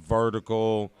 40, the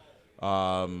vertical,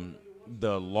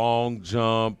 the long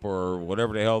jump or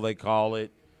whatever the hell they call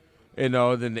it. You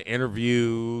know, then the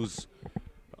interviews.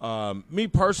 Me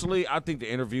personally, I think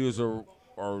the interviews are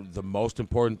the most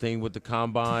important thing with the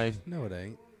Combine. No, it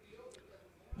ain't.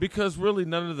 Because really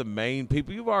none of the main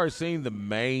people, you've already seen the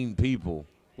main people.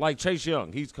 Like Chase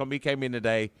Young, he came in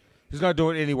today. He's not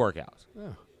doing any workouts. Yeah.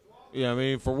 You know what I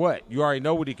mean? For what? You already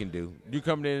know what he can do. He's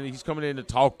coming in to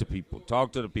talk to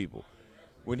the people.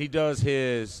 When he does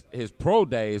his pro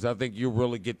days, I think you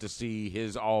really get to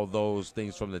see all those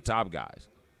things from the top guys.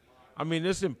 I mean,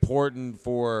 it's important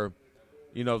for,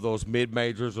 those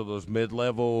mid-majors or those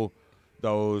mid-level,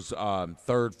 those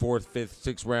third, fourth, fifth,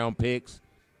 sixth round picks.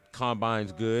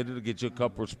 Combine's good. It'll get you a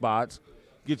couple of spots,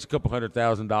 get you a couple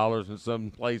 $100,000 in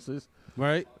some places.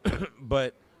 Right.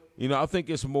 But, I think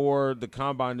it's more, the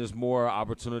Combine is more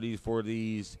opportunities for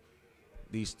these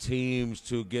teams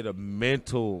to get a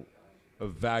mental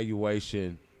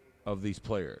evaluation of these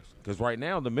players. Because right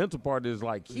now the mental part is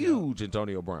like huge,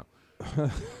 Antonio Brown.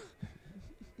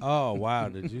 Oh, wow.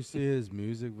 Did you see his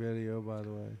music video, by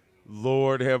the way?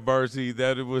 Lord have mercy.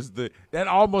 That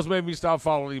almost made me stop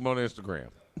following him on Instagram.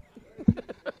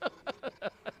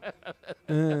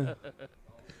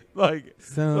 Like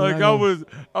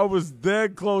I was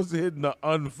that close to hitting the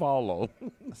unfollow.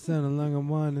 Sounding like I'm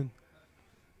whining.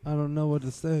 I don't know what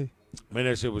to say. Man,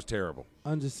 that shit was terrible.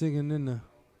 I'm just singing in the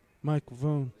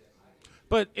microphone.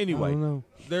 But anyway, I don't know.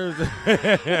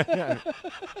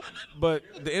 But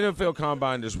the NFL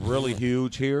Combine is really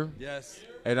huge here. Yes.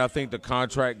 And I think the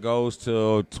contract goes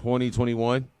to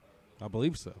 2021. I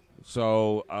believe so.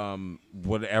 So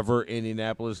whatever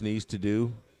Indianapolis needs to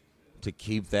do to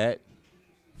keep that,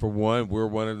 for one, we're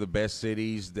one of the best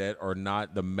cities that are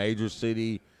not the major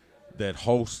city that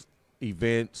hosts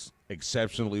events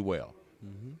exceptionally well.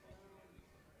 Mm-hmm.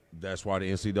 That's why the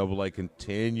NCAA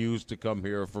continues to come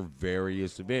here for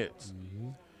various events. Mm-hmm.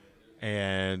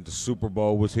 And the Super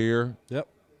Bowl was here. Yep.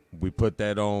 We put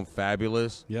that on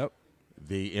fabulous. Yep.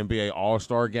 The NBA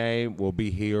All-Star Game will be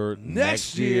here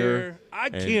next year. I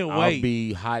and can't wait. I'll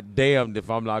be hot damned if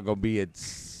I'm not going to be at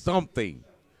something.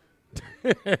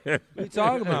 What are you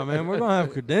talking about, man? We're going to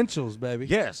have credentials, baby.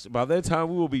 Yes. By that time,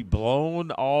 we will be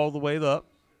blown all the way up.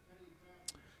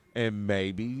 And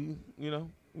maybe, we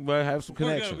might have some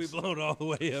connections. We're going to be blown all the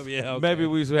way up, yeah. Okay. Maybe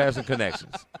we should have some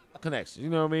connections. You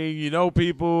know what I mean? You know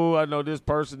people. I know this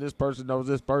person knows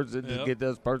this person. Just get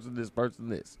this person,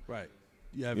 this. Right.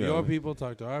 You have your people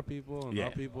talk to our people, and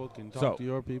our people can talk to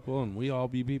your people, and we all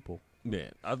be people.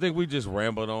 Man, I think we just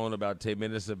rambled on about 10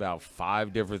 minutes about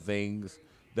 5 different things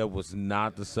that was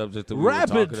not the subject that we were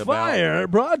talking about. Rapid Fire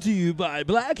brought to you by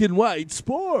Black and White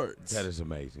Sports. That is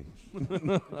amazing.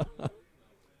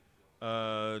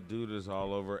 Dude is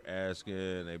all over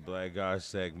asking a black guy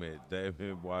segment.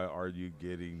 David, why are you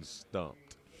getting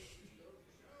stumped?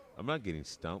 I'm not getting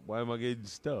stumped. Why am I getting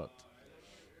stumped?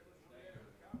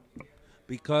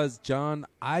 Because, John,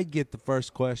 I get the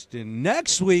first question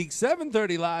next week,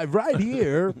 7:30 live, right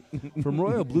here from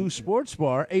Royal Blue Sports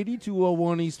Bar,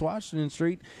 8201 East Washington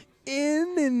Street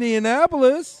in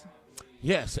Indianapolis.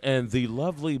 Yes, and the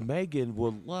lovely Megan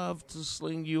would love to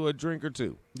sling you a drink or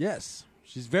two. Yes,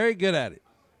 she's very good at it.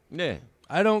 Yeah.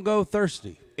 I don't go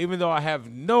thirsty. Even though I have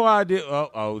no idea.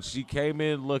 She came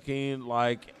in looking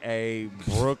like a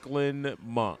Brooklyn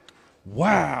monk.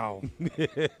 Wow.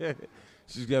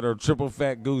 She's got her triple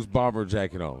fat goose bomber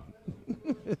jacket on.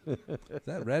 Is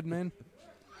that Redman?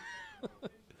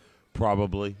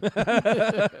 Probably.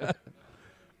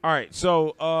 All right,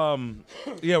 so,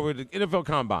 we're the NFL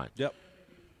Combine. Yep.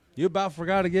 You about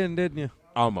forgot again, didn't you?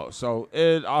 Almost. So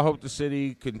I hope the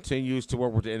city continues to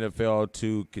work with the NFL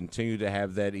to continue to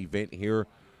have that event here.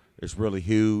 It's really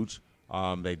huge.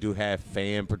 They do have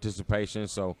fan participation,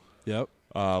 so yep.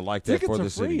 Like that for the city.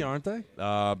 Tickets are free, aren't they?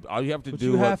 All you have to but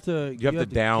do you have to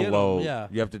download. Yeah.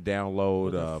 You have to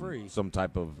download some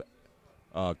type of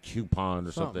coupon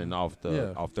or something off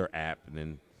their app, and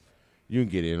then you can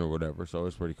get in or whatever. So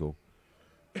it's pretty cool.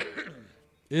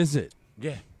 Is it?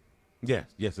 Yeah.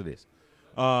 Yes, it is.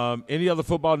 Any other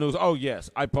football news? Oh, yes.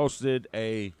 I posted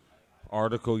a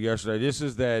article yesterday. This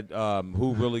is that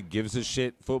who really gives a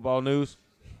shit football news.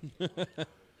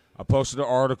 I posted an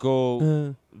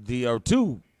article,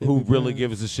 two who really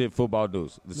gives a shit football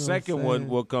news. The second one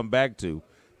we'll come back to.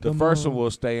 The first one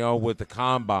will stay on with the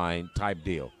Combine type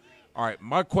deal. All right,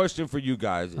 my question for you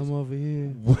guys is. I'm over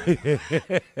here.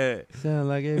 Sound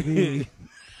like AB.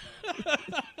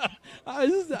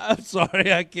 I'm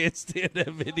sorry, I can't stand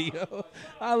that video.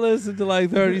 I listened to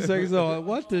like 30 seconds on.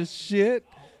 What the shit?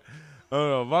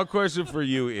 Oh, no, my question for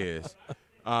you is,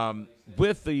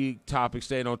 with the topic,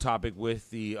 staying on topic with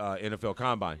the NFL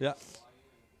Combine. Yeah.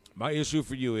 My issue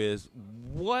for you is,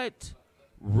 what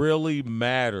really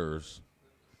matters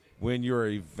when you're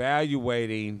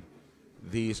evaluating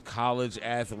these college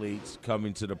athletes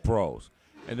coming to the pros?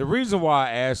 And the reason why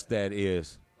I ask that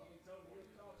is,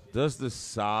 does the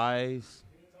size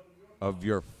of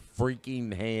your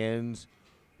freaking hands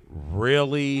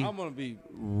really, I'm gonna be.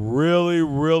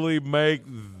 really make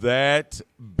that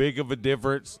big of a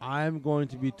difference? I'm going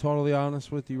to be totally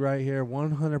honest with you right here.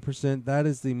 100%. That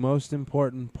is the most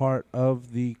important part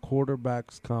of the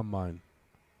quarterback's combine.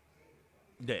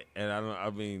 And I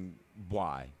mean,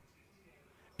 why?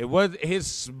 It was his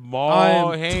small I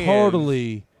am hands.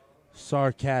 totally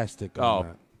sarcastic on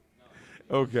that.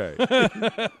 Okay.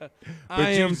 I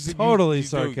am totally you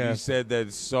sarcastic. said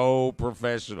that so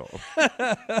professional.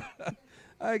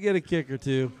 I get a kick or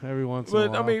two every once in a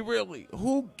But, while. I mean, really,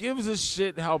 who gives a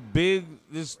shit how big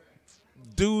this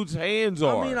dude's hands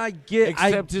are? I mean, I get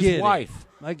Except his it. wife.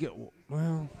 I get.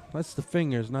 Well, that's the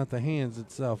fingers, not the hands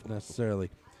itself necessarily.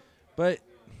 But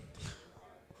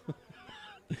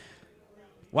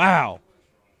wow,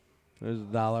 there's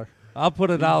 $1. I'll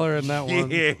put $1 in that one.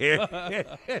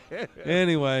 Yeah.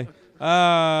 Anyway,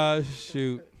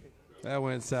 shoot, that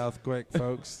went south quick,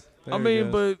 folks. There I it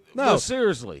mean, goes. but no,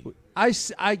 seriously.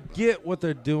 I get what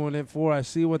they're doing it for. I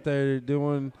see what they're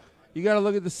doing. You got to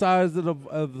look at the size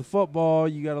of the football.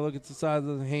 You got to look at the size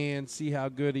of the hand, see how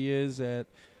good he is at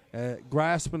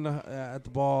grasping at the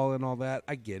ball and all that.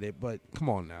 I get it, but come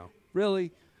on now,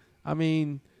 really? I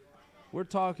mean, we're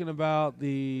talking about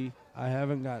I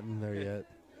haven't gotten there yet.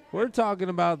 We're talking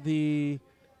about the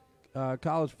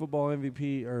college football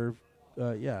MVP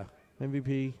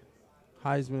MVP,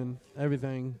 Heisman,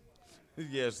 everything.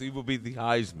 Yes, he will be the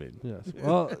Heisman. Yes.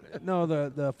 Well, no,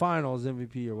 the finals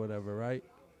MVP or whatever, right?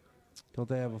 Don't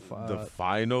they have The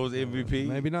finals MVP?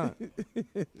 Maybe not.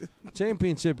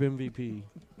 Championship MVP.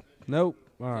 Nope.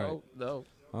 All right. No.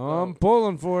 I'm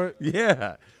pulling for it.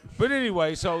 Yeah. But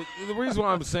anyway, so the reason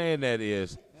why I'm saying that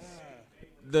is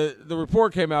the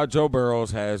report came out Joe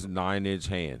Burrows has 9-inch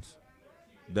hands.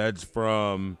 That's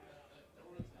from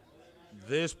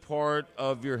this part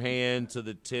of your hand to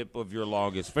the tip of your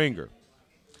longest finger.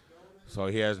 So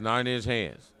he has 9-inch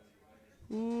hands.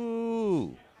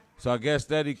 Ooh. So I guess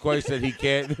that equates that he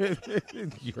can't.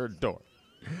 You're a dork.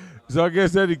 So I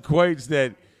guess that equates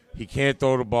that he can't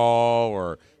throw the ball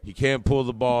or he can't pull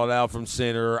the ball out from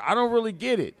center. I don't really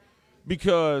get it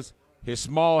because his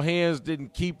small hands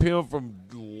didn't keep him from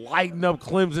lighting up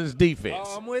Clemson's defense.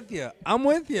 Oh, I'm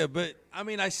with you. But, I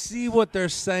mean, I see what they're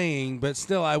saying, but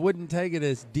still, I wouldn't take it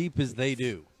as deep as they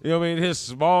do. You know what I mean? His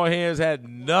small hands had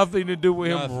nothing to do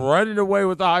with him running away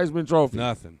with the Heisman Trophy.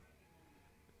 Nothing.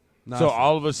 So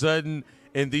all of a sudden,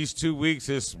 in these 2 weeks,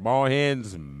 his small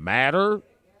hands matter?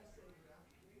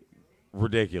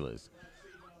 Ridiculous.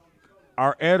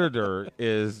 Our editor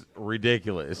is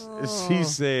ridiculous. She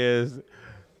says,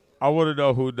 I want to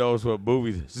know who knows what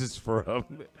movie this is from.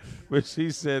 But she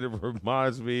said it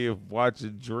reminds me of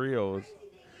watching drills.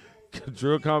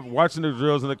 Watching the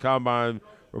drills in the combine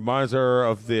reminds her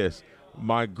of this.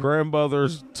 My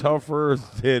grandmother's tougher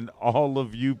than all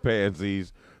of you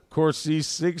pansies. Of course, she's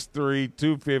 6'3",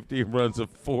 250, and runs a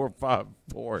 4.5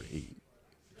 40.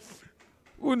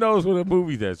 Who knows what a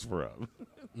movie that's from?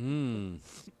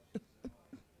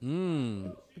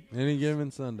 Any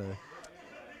given Sunday.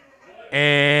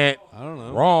 And I don't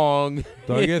know. Wrong.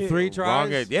 Do I get 3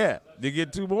 tries? Wrong. Yeah, you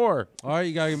get 2 more. All right,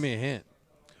 you got to give me a hint.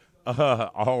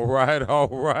 All right. Oh,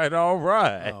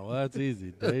 well, that's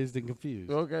easy. Dazed and confused.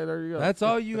 Okay, there you go. That's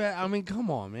all you had. I mean, come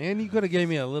on, man. You could have gave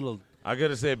me a little. I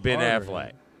could have said Ben harder.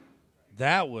 Affleck.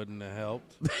 That wouldn't have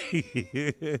helped.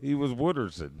 He was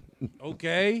Wooderson.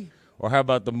 Okay. Or how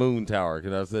about the Moon Tower?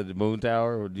 Could I have said the Moon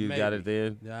Tower? Or you got it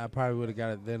then? Yeah, I probably would have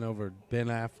got it then over Ben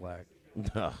Affleck.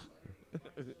 How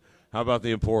about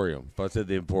the Emporium? If I said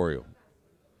the Emporium.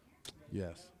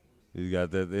 Yes. You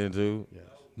got that then too? Yes.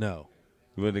 No.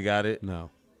 You wouldn't have got it? No.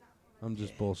 I'm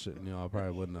just bullshitting you. I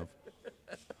probably wouldn't have.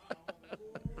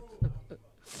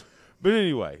 But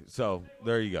anyway, so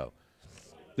there you go.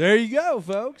 There you go,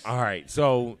 folks. All right.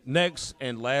 So next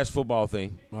and last football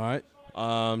thing. All right.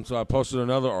 So I posted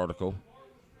another article.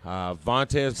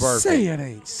 Vontaze Burfict. Say it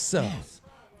ain't so.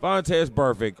 Vontaze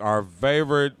Burfict, our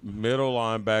favorite middle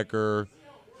linebacker,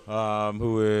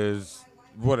 who is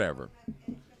whatever.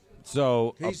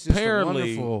 So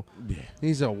apparently,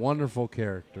 he's a wonderful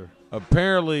character.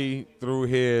 Apparently, through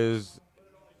his,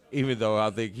 even though I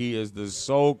think he is the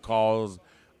sole cause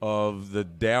of the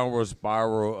downward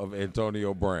spiral of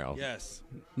Antonio Brown. Yes.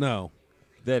 No.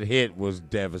 That hit was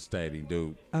devastating,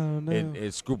 dude. Oh, no.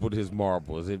 It scrupled his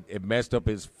marbles. It messed up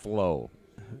his flow.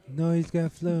 No, he's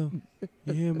got flow.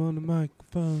 You hear him on the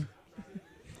microphone.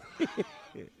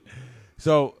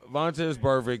 So, Vontaze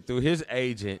Burfict, through his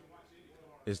agent,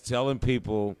 is telling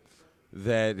people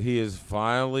that he has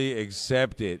finally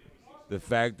accepted the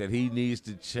fact that he needs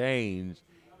to change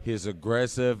his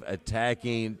aggressive,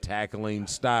 attacking, tackling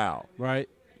style. Right.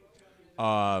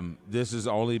 This has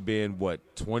only been,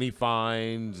 20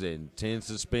 fines and 10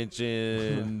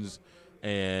 suspensions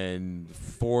and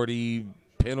 40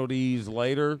 penalties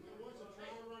later?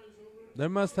 They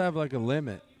must have like a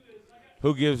limit.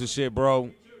 Who gives a shit,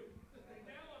 bro?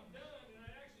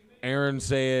 Aaron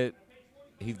said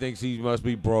he thinks he must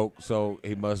be broke, so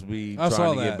he must be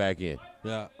trying to get back in.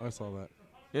 Yeah, I saw that.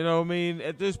 You know what I mean?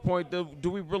 At this point, do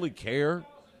we really care?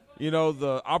 You know,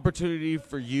 the opportunity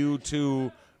for you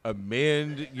to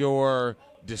amend your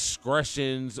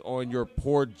discretions on your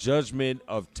poor judgment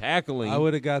of tackling. I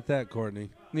would have got that, Courtney.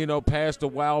 Passed a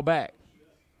while back.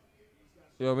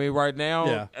 You know what I mean? Right now,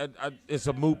 Yeah. it's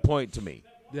a moot point to me.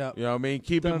 Yeah. You know what I mean?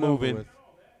 Keep it Done over moving. with.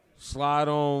 Slide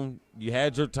on. You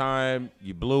had your time.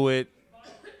 You blew it.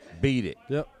 Beat it.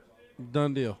 Yep.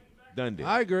 Done deal. Done deal.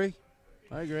 I agree.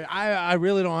 I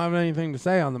really don't have anything to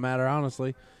say on the matter,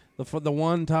 honestly. For the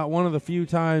one of the few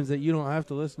times that you don't have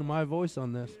to listen to my voice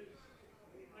on this.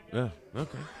 Yeah.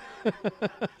 Okay.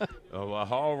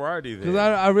 All righty then. Because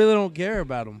I really don't care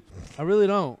about them. I really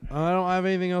don't. I don't have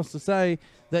anything else to say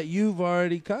that you've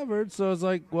already covered. So it's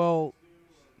like, well,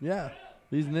 yeah,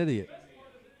 he's an idiot.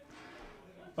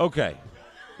 Okay.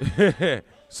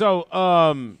 So,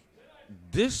 I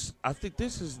think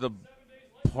this is the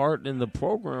part in the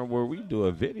program where we do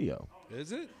a video.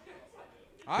 Is it?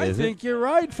 I think you're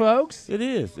right, folks. It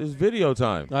is. It's video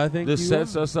time. I think this you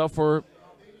sets are. us up for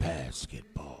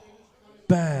basketball.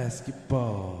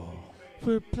 Basketball.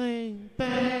 We're playing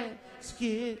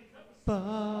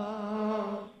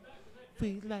basketball.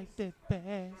 We like that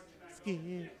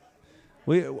basket.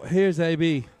 Here's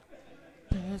AB.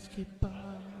 Basketball.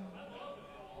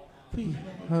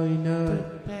 Oh, you know,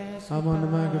 I'm on the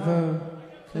microphone,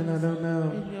 and I don't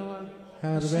know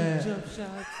how to bat.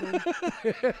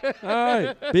 All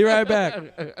right, be right back.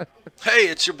 Hey,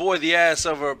 it's your boy The Ass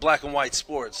over at Black and White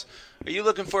Sports. Are you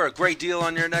looking for a great deal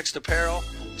on your next apparel?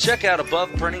 Check out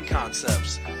Above Printing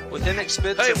Concepts. With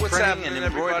inexpensive printing and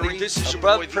embroidery,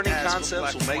 Above Printing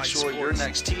Concepts will make sure your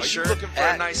next t-shirt,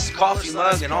 hat, coffee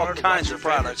mug, and all kinds of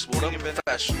products will look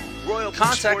professional.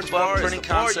 Contact Above Printing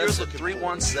Concepts at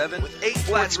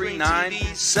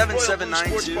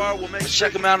 317-439-7792 or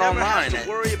check them out online at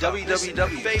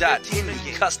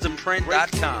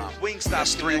www.indiecustomprint.com.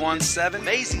 That's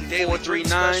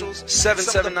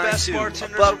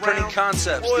 317-439-7792. Above Printing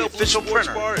Concepts, the official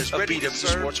printer of BW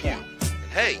Sports 1.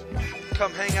 Hey,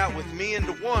 come hang out with me and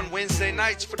the One Wednesday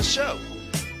nights for the show.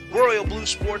 Royal Blue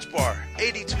Sports Bar,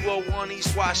 8201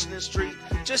 East Washington Street,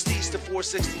 just east of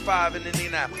 465 in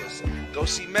Indianapolis. Go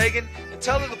see Megan and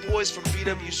tell her the boys from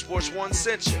BW Sports 1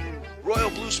 sent you. Royal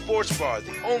Blue Sports Bar,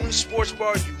 the only sports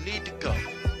bar you need to go.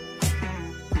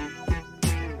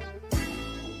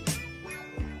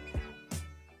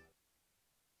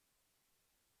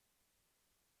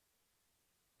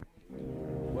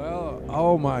 Well,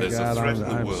 oh my There's a God, threat in the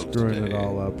I'm world screwing today. it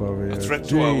all up over here. A threat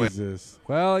to our way. Jesus.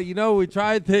 Well, we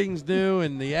tried things new,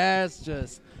 and the ass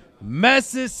just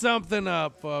messes something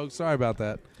up, folks. Sorry about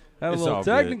that. Had a It's little all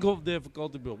good. technical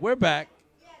difficulty, but we're back.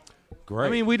 Great.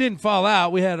 I mean, we didn't fall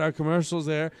out. We had our commercials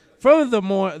there from the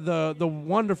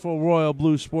wonderful Royal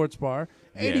Blue Sports Bar,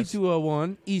 Yes.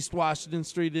 8201 East Washington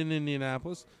Street in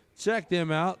Indianapolis. Check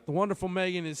them out. The wonderful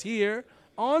Megan is here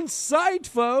on site,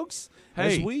 folks,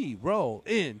 as Hey. we roll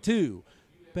into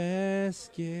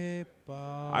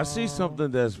basketball. I see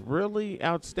something that's really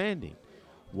outstanding.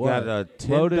 What? Got a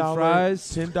Loaded $10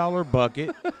 fries? $10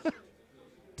 bucket,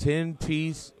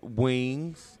 10-piece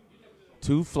wings,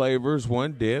 2 flavors,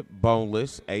 1 dip,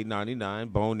 boneless,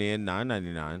 $8.99, bone-in,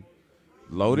 $9.99,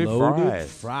 loaded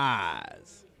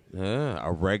fries. Yeah,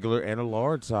 a regular and a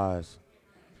large size.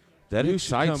 That You should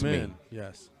excites come me. in.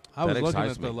 Yes. I That was looking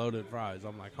excites at the me. loaded fries.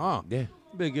 I'm like, huh. Yeah,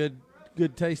 Be a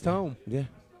good taste home. yeah.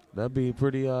 That'd be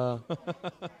pretty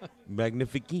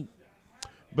magnificent.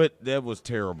 But that was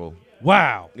terrible.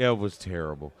 Wow. That was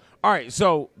terrible. All right,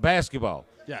 so basketball.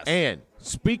 Yes. And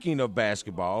speaking of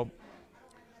basketball,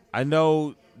 I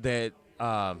know that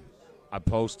I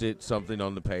posted something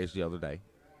on the page the other day.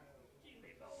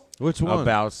 Which one?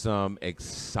 About some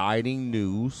exciting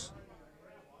news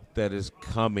that is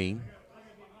coming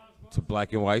to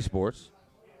Black and White Sports.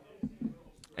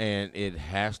 And it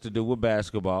has to do with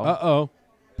basketball. Uh-oh.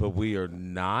 But we are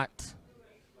not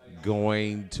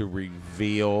going to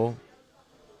reveal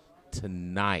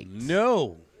tonight.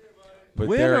 No. But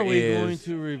when there are we is- going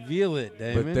to reveal it,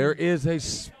 Damon? But there is a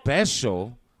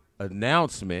special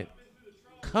announcement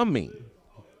coming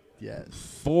Yes.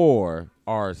 for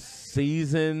our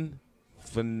season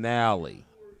finale.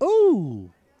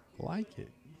 Ooh. I like it.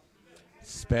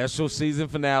 Special season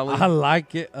finale. I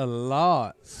like it a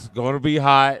lot. It's going to be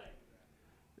hot.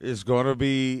 It's going to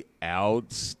be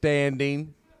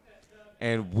outstanding,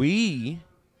 and we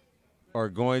are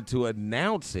going to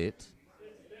announce it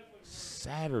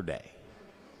Saturday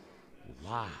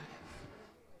live.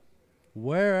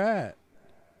 Where at?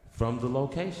 From the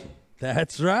location.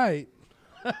 That's right.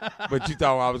 But you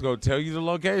thought I was going to tell you the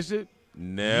location?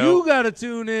 No. You got to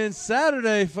tune in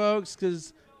Saturday, folks,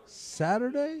 because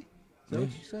Saturday? Is that what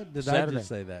you said? Did Saturday. I just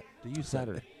say that? Did you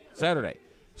Saturday.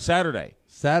 Saturday.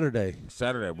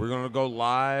 Saturday. We're going to go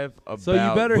live about. So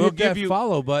you better hit that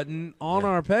follow button on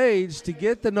our page to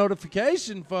get the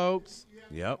notification, folks.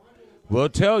 Yep. We'll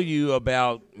tell you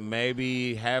about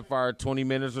maybe half hour, 20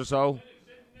 minutes or so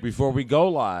before we go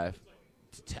live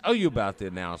to tell you about the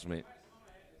announcement.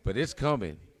 But it's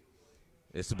coming.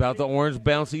 It's about the orange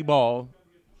bouncy ball,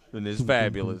 and it's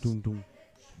fabulous.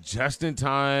 Just in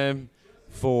time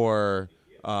for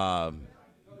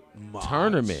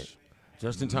tournament.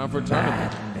 Just in time for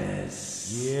tournament.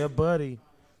 Yeah, buddy.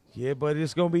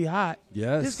 It's going to be hot.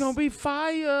 Yes. It's going to be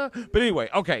fire. But anyway,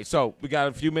 okay, so we got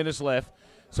a few minutes left.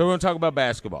 So we're going to talk about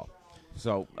basketball.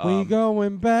 So we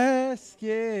going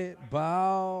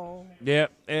basketball. Yeah,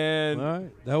 and all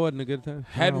right. That wasn't a good time.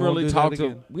 Hadn't really talked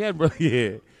we hadn't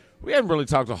really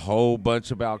talked a whole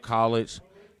bunch about college.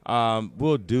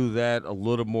 We'll do that a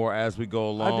little more as we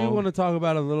go along. I do want to talk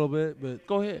about it a little bit, but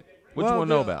go ahead. What you want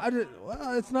to know about?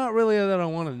 It's not really that I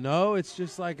want to know. It's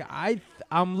just like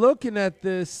I'm looking at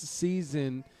this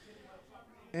season,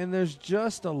 and there's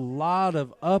just a lot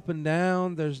of up and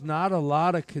down. There's not a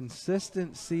lot of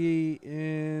consistency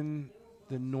in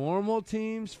the normal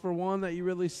teams, for one, that you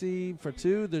really see. For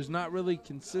two, there's not really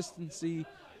consistency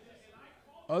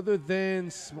other than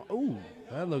ooh,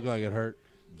 that looked like it hurt.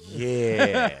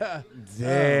 Yeah.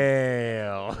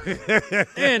 Damn.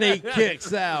 And he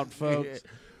kicks out, folks.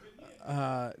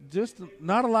 Just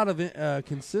not a lot of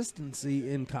consistency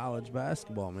in college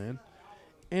basketball, man.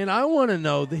 And I want to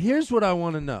know, here's what I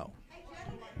want to know.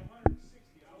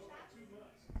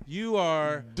 You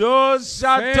are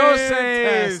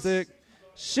fantastic.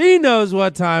 She knows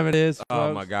what time it is, folks.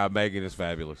 Oh, my God, Megan is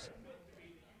fabulous.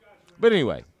 But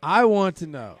anyway. I want to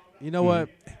know. You know what?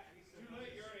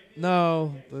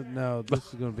 No, this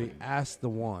is going to be Ask the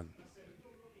One.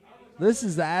 This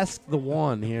is Ask the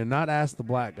One here, not Ask the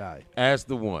Black Guy. Ask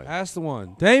the One. Ask the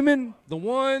One. Damon, the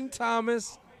One,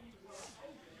 Thomas.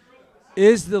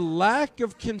 Is the lack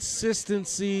of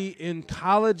consistency in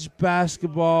college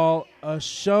basketball a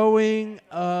showing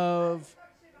of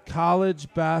college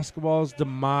basketball's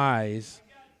demise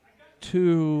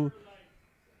from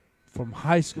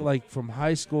high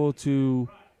school to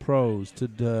pros to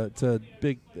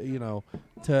big,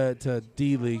 to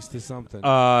D leagues to something?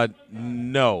 No.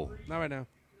 Not right now.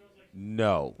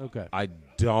 No. Okay. I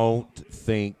don't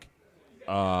think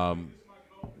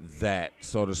that,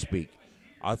 so to speak.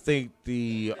 I think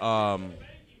the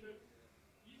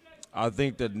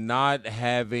not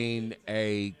having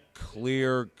a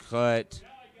clear-cut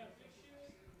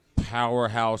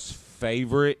powerhouse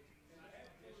favorite,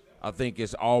 I think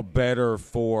it's all better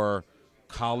for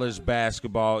college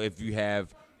basketball if you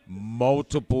have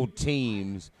multiple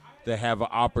teams that have an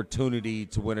opportunity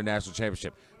to win a national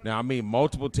championship. Now, I mean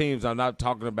multiple teams. I'm not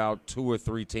talking about 2 or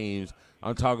 3 teams.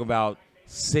 I'm talking about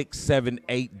 6, 7,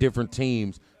 8 different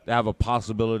teams that have a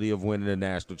possibility of winning a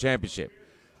national championship.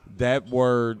 That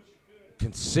word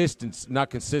not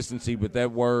consistency, but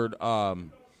that word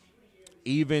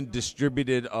even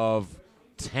distributed of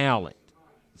talent,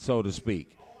 so to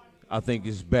speak, I think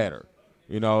is better.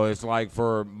 It's like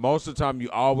for most of the time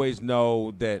you always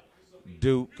know that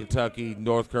Duke, Kentucky,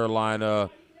 North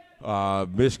Carolina,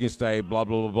 Michigan State, blah,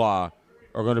 blah, blah, blah,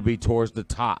 are going to be towards the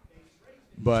top.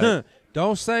 But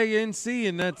don't say NC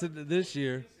and that's this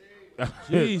year.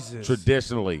 Jesus.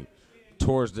 Traditionally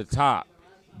towards the top.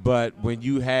 But when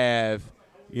you have,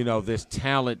 this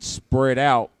talent spread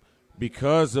out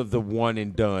because of the one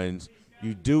and dones,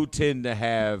 you do tend to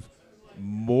have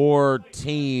more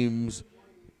teams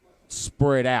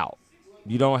spread out.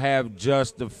 You don't have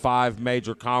just the 5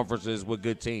 major conferences with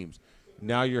good teams.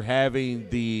 Now you're having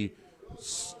the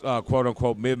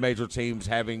quote-unquote mid-major teams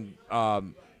having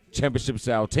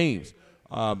championship-style teams.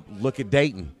 Look at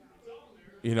Dayton.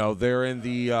 They're in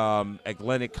the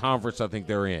Atlantic Conference, I think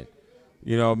they're in.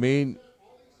 You know what I mean?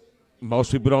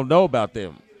 Most people don't know about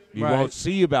them. You won't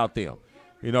see about them.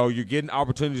 You're getting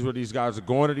opportunities where these guys are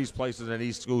going to these places and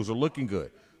these schools are looking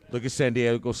good. Look at San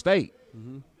Diego State.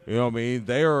 Mm-hmm. You know what I mean?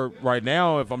 They are, right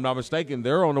now, if I'm not mistaken,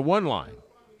 they're on the 1 line.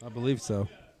 I believe so.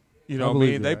 You know what I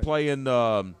mean? They play in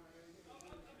the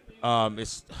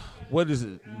what is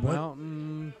it?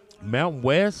 Mountain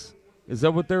West? Is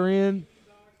that what they're in?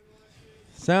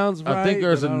 Sounds right. I think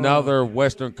there's but I don't another know.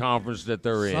 Western Conference that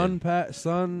they're in. Sun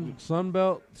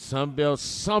Belt. Sunbelt,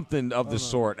 something of the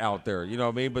sort out there. You know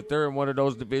what I mean? But they're in one of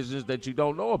those divisions that you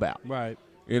don't know about. Right.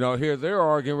 You know, here they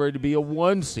are getting ready to be a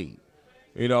 1 seed.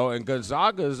 You know, and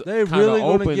Gonzaga's They kind really of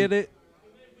going to open. get it.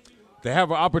 They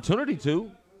have an opportunity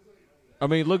to. I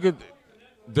mean, look at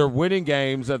their winning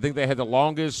games. I think they had the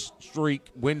longest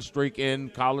win streak in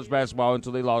college basketball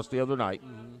until they lost the other night.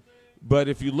 Mm-hmm. But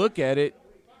if you look at it,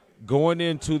 going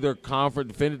into their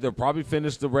conference, they'll probably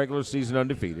finish the regular season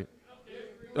undefeated.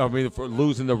 I mean, for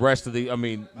losing the rest of the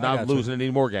 – not losing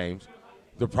any more games.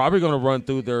 They're probably going to run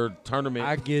through their tournament.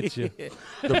 I get you.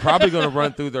 They're probably going to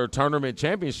run through their tournament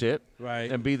championship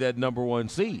Right. and be that number 1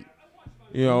 seed.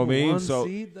 You know what I mean? One So,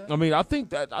 seed, though? I mean, I think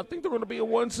they're going to be a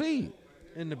 1 seed.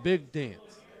 In the big dance.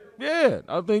 Yeah,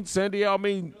 I think San Diego. I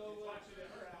mean,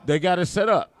 they got it set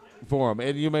up for them,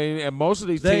 and most of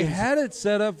these They teams. had it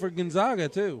set up for Gonzaga,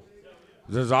 too.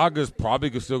 Gonzaga's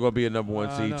probably still going to be a number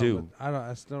 1 seed know, too. but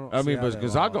I still don't I see mean, how but they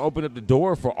Gonzaga lost. opened up the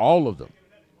door for all of them.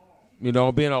 You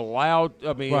know, being allowed.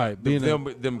 I mean, Right, being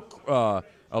them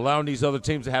allowing these other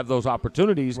teams to have those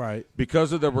opportunities, Right.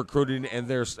 because of their recruiting and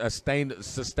their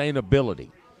sustainability.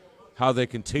 How they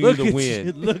continue to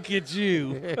win. Look at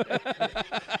you.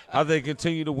 How they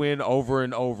continue to win over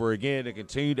and over again and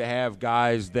continue to have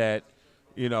guys that,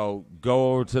 you know,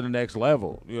 go over to the next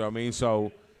level. You know what I mean?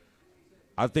 So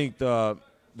I think the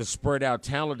spread out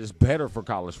talent is better for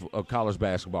college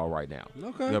basketball right now. Okay. You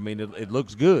know what I mean? It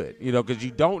looks good, you know, because you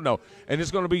don't know. And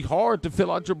it's going to be hard to fill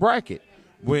out your bracket.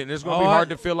 It's going to be hard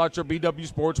to fill out your BW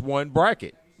Sports 1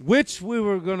 bracket. Which we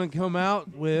were going to come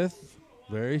out with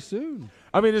very soon.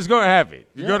 I mean, it's going to happen.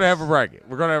 You're Yes. going to have a bracket.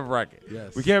 We're going to have a bracket.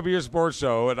 Yes. We can't be a sports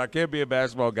show, and I can't be a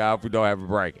basketball guy if we don't have a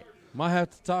bracket. Might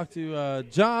have to talk to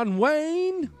John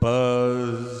Wayne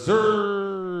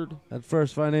Buzzard at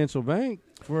First Financial Bank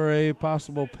for a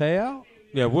possible payout.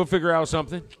 Yeah, we'll figure out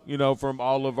something, you know, from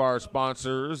all of our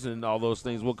sponsors and all those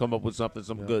things. We'll come up with something,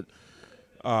 some good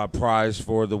prize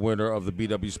for the winner of the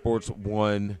BW Sports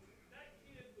 1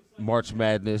 March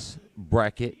Madness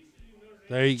bracket.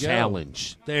 There you go.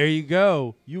 Challenge. There you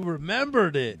go. You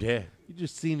remembered it. Yeah. You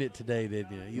just seen it today,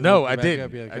 didn't you? You No, looked I back didn't.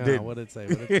 up, you're like, I "Oh, didn't. What did it say?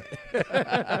 What did it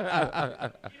say?"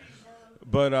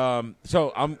 But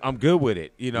so I'm good with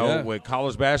it. You know, Yeah. with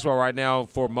college basketball right now,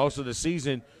 for most of the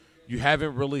season, you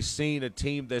haven't really seen a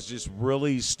team that's just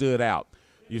really stood out.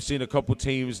 You've seen a couple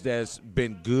teams that's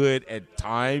been good at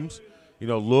times. You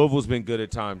know, Louisville's been good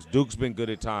at times. Duke's been good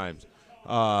at times.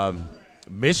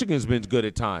 Michigan's been good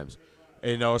at times.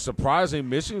 And, you know, it's surprising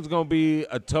Michigan's going to be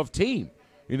a tough team,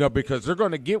 you know, because they're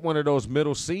going to get one of those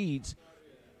middle seeds,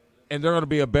 and they're going to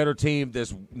be a better team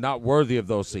that's not worthy of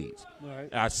those seeds. Right.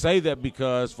 I say that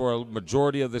because for a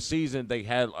majority of the season they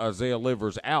had Isaiah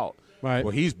Livers out. Right.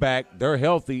 Well, he's back. They're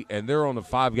healthy, and they're on a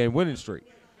 5-game winning streak.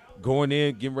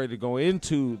 Getting ready to go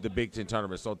into the Big Ten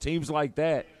tournament. So teams like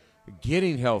that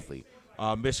getting healthy.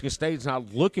 Michigan State's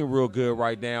not looking real good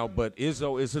right now, but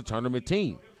Izzo is a tournament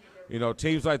team. You know,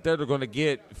 teams like that are going to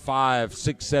get 5,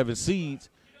 6, 7 seeds,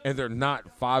 and they're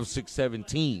not 5, 6, 7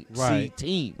 seed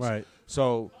teams. Right.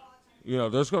 So, you know,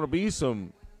 there's going to be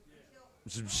some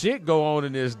shit go on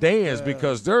in this dance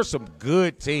because there's some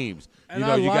good teams. And you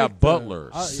know, I you like got Butler,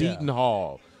 Seton yeah.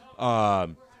 Hall.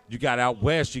 You got out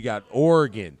west, you got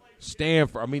Oregon,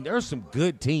 Stanford. I mean, there's some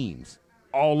good teams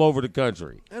all over the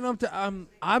country. And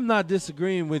I'm not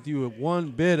disagreeing with you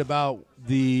one bit about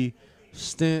the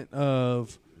stint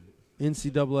of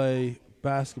NCAA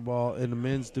basketball in the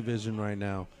men's division right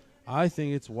now. I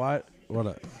think it's wide.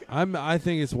 I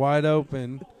think it's wide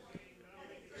open.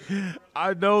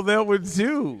 I know that one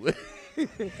too.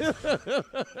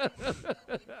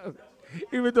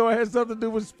 Even though it has something to do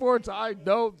with sports, I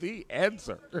know the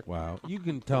answer. Wow, you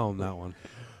can tell them that one.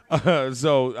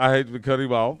 So I hate to cut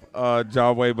him off.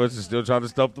 John Wayne Bush is still trying to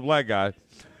stump the black guy.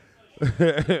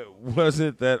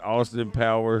 Wasn't that Austin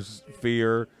Powers'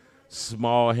 fear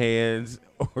small hands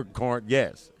or corn?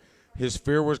 Yes. His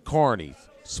fear was corny.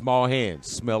 Small hands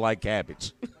smell like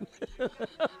cabbage.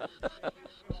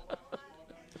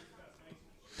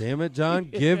 Damn it, John.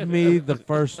 Give me the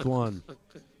first one.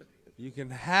 You can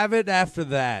have it after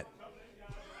that.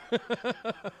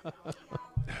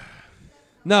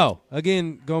 No,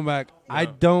 again, going back, I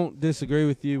don't disagree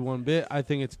with you one bit. I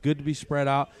think it's good to be spread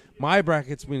out. My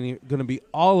bracket's going to be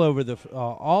all over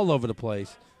the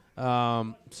place.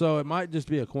 So it might just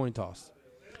be a coin toss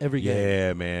every game.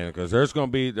 Yeah, man, because there's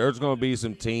gonna be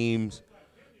some teams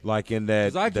like in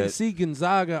that. Because I can see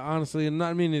Gonzaga, honestly, and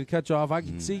not meaning to cut you off. I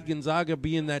can see Gonzaga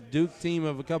being that Duke team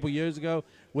of a couple years ago,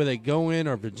 where they go in,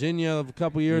 or Virginia of a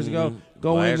couple years ago,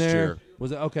 go in Last there. year.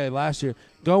 Was it okay? Last year,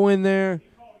 go in there,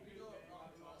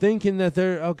 thinking that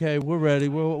they're okay. We're ready.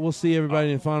 We'll see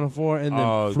everybody in the Final Four, and then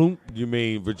floomp. You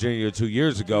mean Virginia 2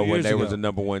 years ago when they was the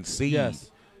number 1 seed?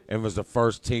 Yes. And was the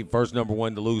first number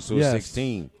 1 to lose to a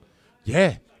 16.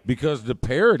 Yeah, because the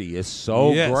parity is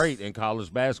so great in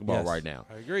college basketball right now.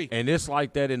 I agree. And it's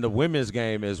like that in the women's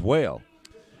game as well.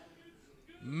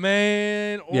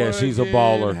 Man, yeah, she's a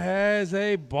baller. Has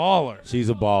a baller. She's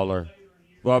a baller.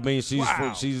 Well, I mean,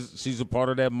 she's a part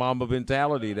of that Mamba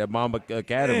mentality, that Mamba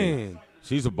Academy. Man.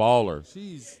 She's a baller.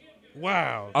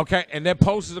 Wow. Okay, and that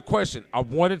poses a question. I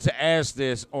wanted to ask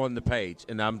this on the page,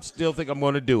 and I still think I'm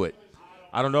going to do it.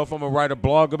 I don't know if I'm going to write a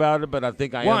blog about it, but I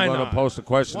think I am going to post a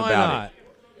question about it.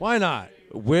 Why not?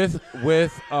 With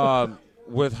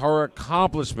her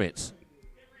accomplishments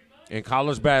in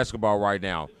college basketball right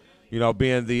now,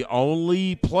 being the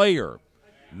only player,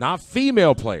 not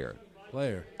female player,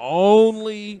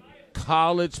 only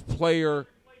college player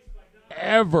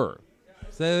ever.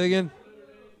 Say that again.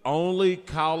 Only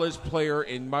college player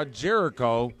in my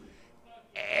Jericho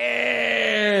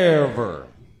ever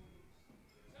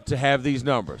to have these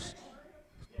numbers: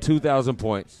 2,000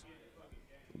 points,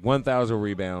 1,000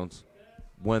 rebounds,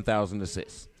 1,000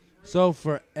 assists. So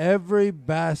for every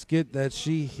basket that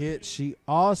she hits, she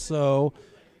also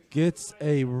gets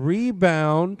a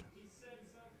rebound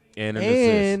and an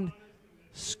assist.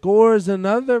 Scores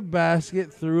another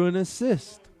basket through an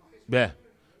assist. Yeah.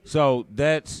 So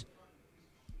that's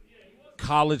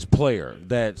college player.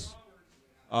 That's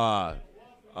the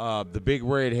big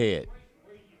redhead.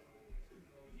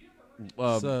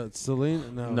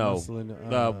 Selena? No. Not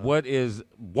Selena. What is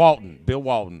Walton? Bill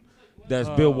Walton. That's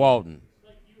Bill Walton.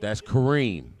 That's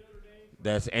Kareem.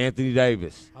 That's Anthony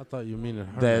Davis. I thought you meant her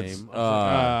name.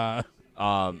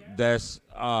 That's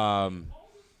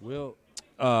Wilt.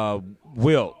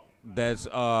 Wilt. That's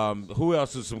who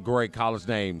else is some great college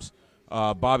names?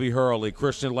 Bobby Hurley,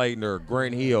 Christian Laettner,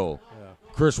 Grant Hill,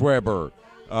 Chris Webber.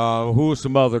 Who are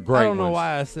some other great ones? I don't know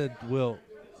why I said Wilt.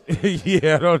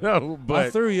 Yeah, I don't know. But I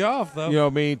threw you off, though. You know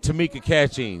what I mean? Tamika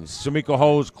Catchings, Shamika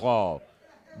Holesclaw,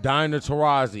 Dinah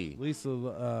Taurasi.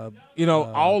 Lisa.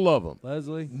 All of them.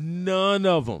 Leslie. None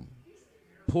of them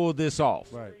pulled this off.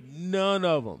 Right. None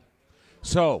of them.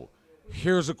 So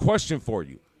here's a question for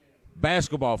you.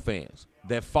 Basketball fans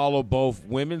that follow both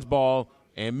women's ball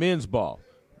and men's ball,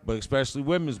 but especially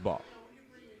women's ball.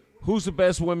 Who's the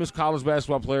best women's college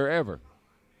basketball player ever?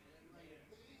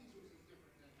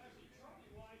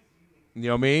 You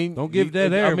know what I mean? Don't give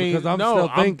that air because I'm still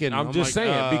thinking. I'm just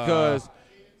saying because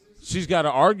she's got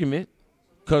an argument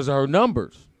because of her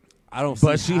numbers. I don't see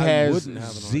but she how has you wouldn't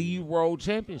have an 0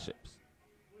 championships.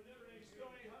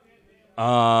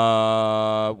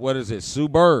 What is it? Sue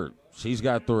Bird. She's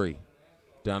got 3.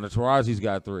 Donna Taurasi's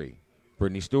got 3.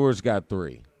 Brittany Stewart's got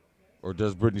 3. Or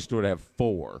does Brittany Stewart have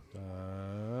 4?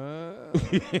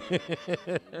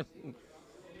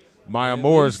 Maya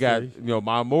Moore's got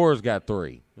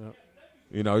 3. Yep.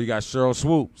 You got Cheryl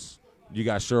Swoops. You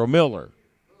got Cheryl Miller.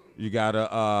 You got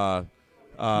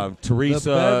Teresa.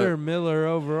 The better Miller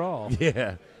overall.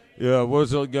 Yeah. Yeah. What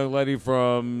was the young lady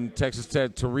from Texas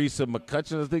Tech? Teresa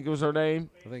McCutcheon, I think it was her name.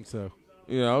 I think so.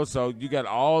 So you got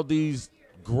all these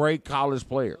great college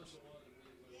players.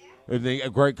 And then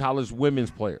great college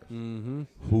women's players. Mm-hmm.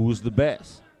 Who's the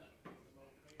best?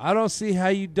 I don't see how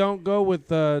you don't go with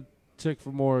the chick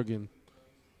from Oregon.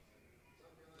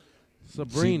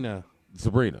 Sabrina.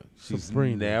 She's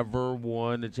never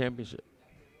won a championship.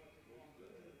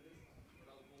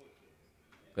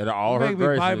 And all her make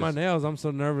me bite my nails. I'm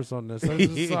so nervous on this.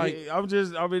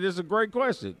 It's a great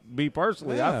question. Me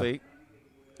personally, I think.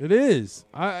 It is.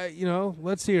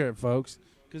 Let's hear it, folks.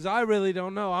 Because I really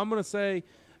don't know. I'm going to say,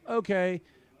 okay,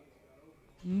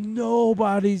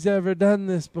 nobody's ever done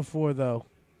this before, though.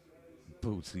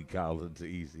 Bootsy Collins,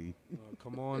 easy. Oh,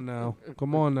 come on now.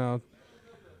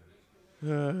 For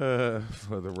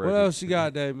the record. What else you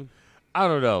got, Damon? I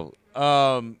don't know.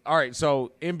 All right,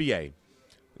 so NBA.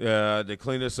 To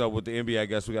clean us up with the NBA, I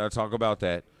guess we got to talk about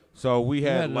that. So we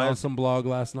had an awesome blog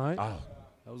last night. Oh,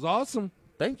 that was awesome.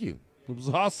 Thank you. It was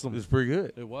awesome. It was pretty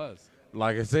good. It was.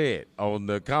 Like I said on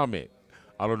the comment,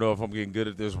 I don't know if I'm getting good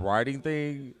at this writing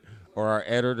thing or our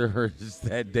editor is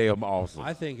that damn awesome.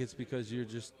 I think it's because you're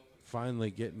just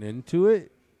finally getting into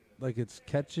it. Like it's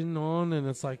catching on, and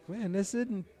it's like, man, that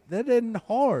isn't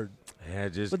hard. Yeah,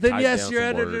 just. But then your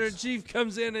editor-in-chief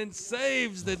comes in and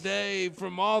saves the day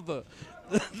from all the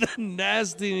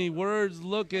nasty words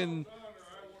looking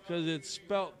because it's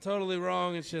spelt totally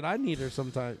wrong and shit. I need her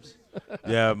sometimes.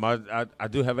 Yeah, I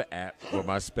do have an app where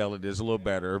my spelling is a little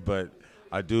better, but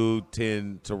I do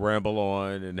tend to ramble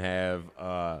on and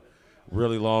have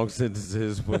really long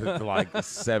sentences with like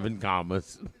 7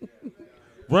 commas.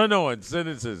 Run-on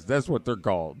sentences. That's what they're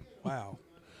called. Wow.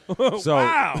 So,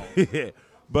 wow.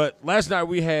 But last night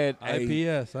we had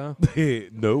IPS, huh?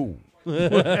 No.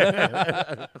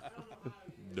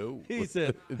 No. He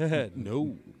said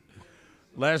no.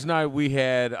 Last night we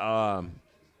had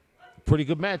pretty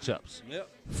good matchups Yep.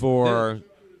 for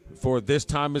this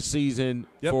time of season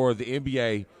for the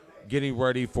NBA, getting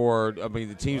ready for. I mean,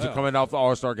 the teams are coming off the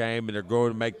All-Star game and they're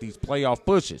going to make these playoff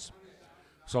pushes.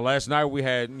 So last night we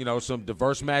had some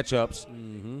diverse matchups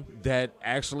that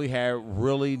actually had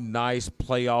really nice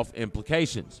playoff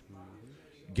implications.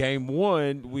 Game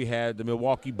one, we had the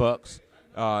Milwaukee Bucks,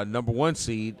 number 1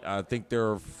 seed. I think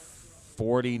they're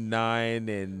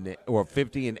 49 or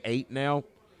 50-8 now,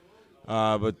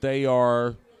 but they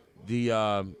are the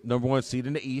number 1 seed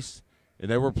in the East, and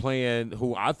they were playing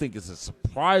who I think is a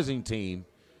surprising team.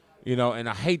 And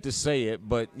I hate to say it,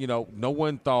 but no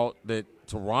one thought that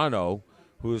Toronto,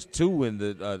 who is 2 in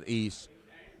the East,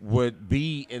 would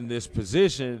be in this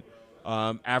position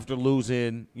after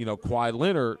losing, Kawhi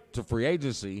Leonard to free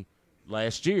agency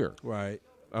last year. Right.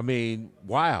 I mean,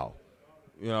 wow.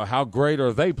 How great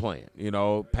are they playing?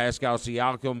 Pascal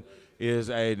Siakam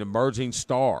is an emerging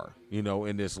star,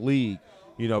 in this league,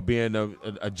 being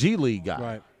a G League guy.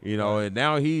 Right. And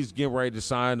now he's getting ready to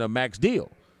sign a max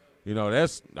deal.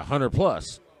 That's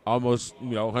 100+, almost,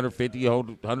 150,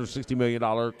 $160 million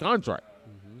contract.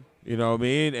 You know what I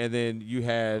mean? And then you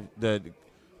have the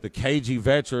KG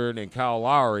veteran and Kyle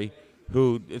Lowry,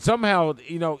 who somehow,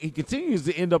 he continues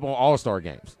to end up on All-Star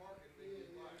games.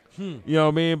 You know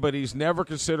what I mean? But he's never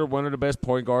considered one of the best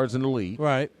point guards in the league.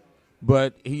 Right.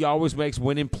 But he always makes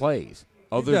winning plays.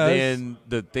 Other than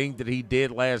the thing that he did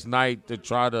last night to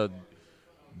try to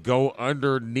go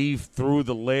underneath through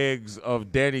the legs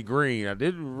of Danny Green. I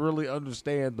didn't really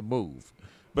understand the move.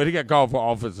 But he got called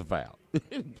for offensive foul.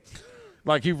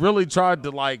 Like, he really tried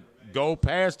to, go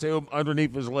past him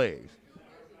underneath his legs.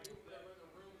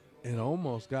 It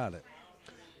almost got it.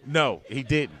 No, he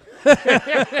didn't.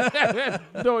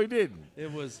 No, he didn't.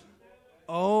 It was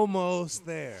almost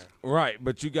there. Right,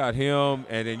 but you got him,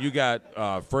 and then you got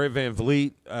Fred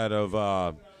VanVleet out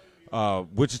of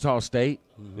Wichita State.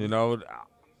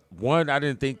 One, I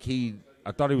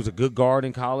thought he was a good guard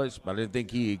in college, but I didn't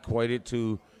think he equated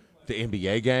to the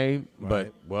NBA game.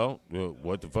 Right. But,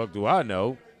 what the fuck do I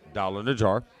know? Dollar in a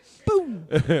jar. Boom.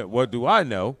 What do I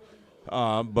know?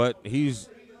 But he's,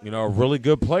 a really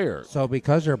good player. So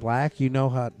because you're black, you know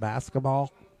how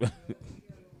basketball?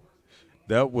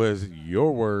 That was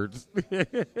your words.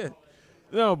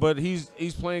 No, but he's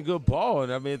playing good ball,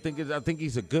 and I think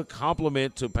he's a good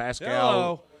compliment to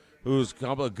Pascal, who's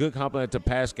a good compliment to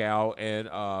Pascal and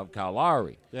Kyle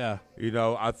Lowry. Yeah.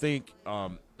 I think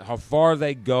how far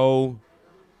they go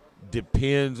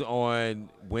depends on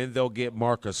when they'll get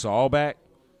Marc Gasol back,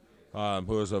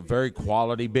 who is a very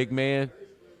quality big man.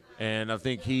 And I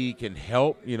think he can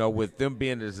help, with them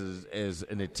being as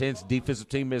an intense defensive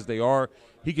team as they are,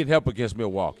 he can help against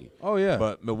Milwaukee. Oh, yeah.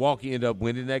 But Milwaukee ended up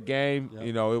winning that game. Yep.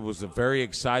 It was a very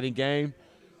exciting game.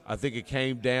 I think it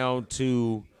came down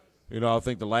to, I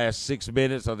think the last 6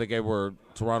 minutes, I think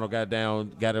Toronto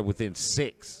got it within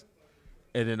 6.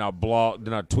 And then I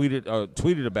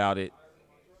tweeted about it,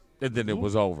 and then it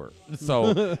was over.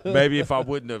 So maybe if I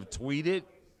wouldn't have tweeted,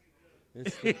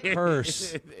 it's the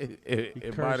curse.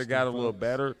 it might have got a little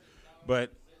better. But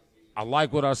I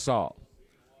like what I saw.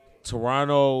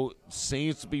 Toronto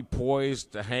seems to be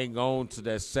poised to hang on to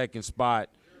that second spot,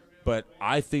 but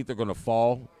I think they're going to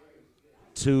fall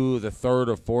to the third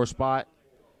or fourth spot.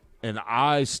 And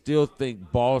I still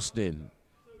think Boston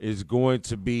is going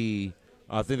to be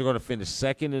I think they're going to finish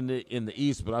second in the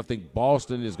East, but I think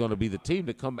Boston is going to be the team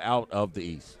to come out of the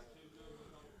East.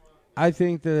 I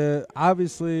think that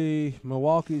obviously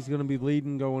Milwaukee's going to be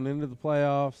leading going into the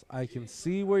playoffs. I can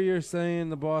see where you're saying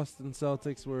the Boston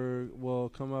Celtics will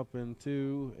come up in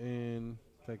 2 and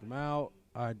take them out.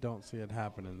 I don't see it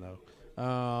happening, though.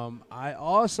 I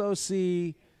also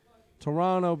see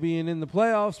Toronto being in the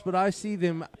playoffs, but I see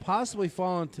them possibly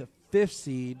falling to 5th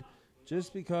seed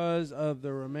just because of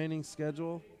the remaining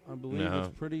schedule. I believe it's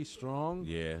pretty strong.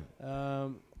 Yeah.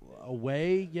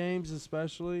 Away games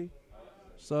especially.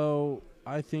 So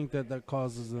I think that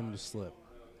causes them to slip.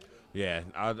 Yeah,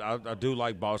 I do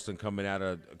like Boston coming out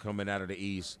of the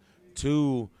East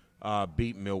to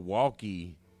beat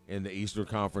Milwaukee in the Eastern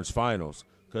Conference Finals,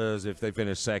 because if they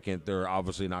finish second, they're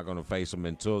obviously not going to face them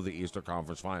until the Eastern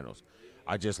Conference Finals.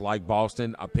 I just like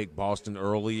Boston. I picked Boston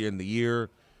early in the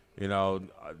year.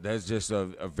 That's just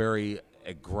a very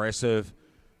aggressive,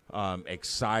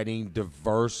 exciting,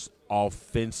 diverse,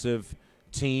 offensive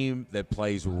team that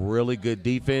plays really good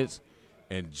defense.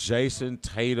 And Jason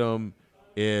Tatum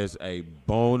is a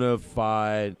bona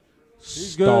fide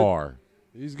star.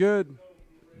 He's good.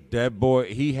 That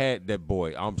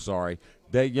boy, I'm sorry.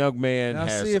 That young man Now,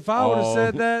 has see, if I would have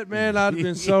said that, man, I'd have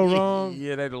been so wrong.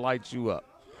 Yeah, they'd light you up.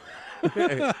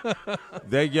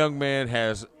 That young man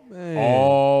has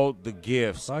all the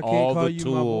gifts, I can't all call the you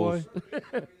tools.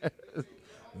 My boy.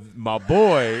 My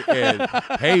boy and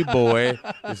hey boy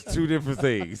is two different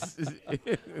things.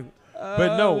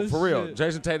 But no, for real, shit.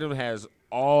 Jason Tatum has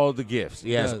all the gifts.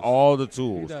 He has does. all the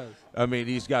tools. He does. I mean,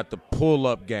 he's got the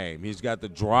pull-up game. He's got the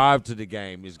drive to the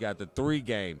game. He's got the three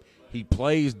game. He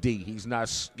plays D. He's not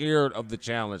scared of the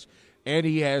challenge. And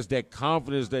he has that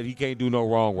confidence that he can't do no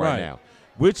wrong right now,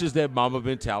 which is that Mamba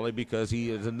mentality, because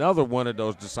he is another one of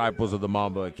those disciples of the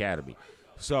Mamba Academy.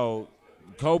 So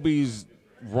Kobe's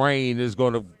reign is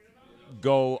going to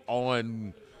go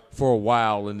on for a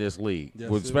while in this league,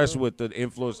 especially with the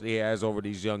influence he has over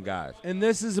these young guys. And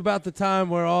this is about the time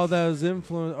where all those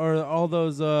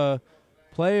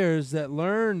players that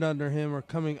learned under him are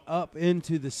coming up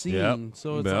into the scene. Yep.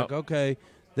 So it's like, okay,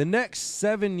 the next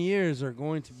 7 years are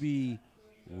going to be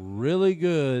really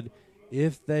good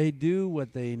if they do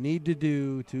what they need to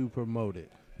do to promote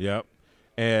it. Yep.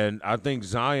 And I think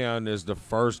Zion is the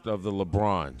first of the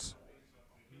LeBrons,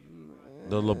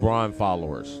 the LeBron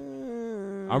followers.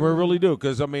 I really do,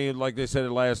 because, I mean, like they said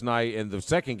it last night in the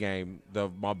second game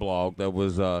of my blog, that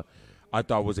was I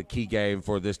thought was a key game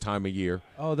for this time of year.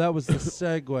 Oh, that was the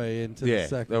segue into the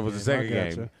second that was the second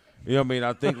game. game. You know what I mean?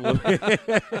 I think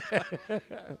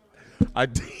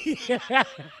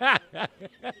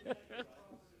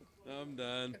I'm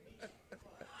done.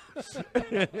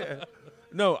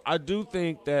 No, I do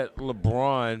think that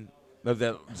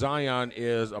that Zion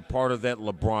is a part of that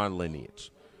LeBron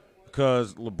lineage.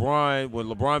 Because when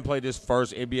LeBron played his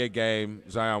first NBA game,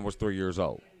 Zion was 3 years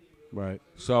old. Right.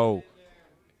 So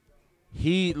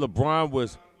LeBron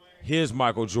was his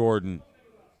Michael Jordan.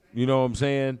 You know what I'm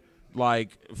saying? Like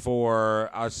for,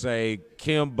 I say,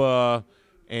 Kemba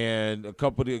and a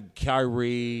couple of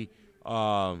Kyrie,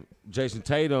 Jason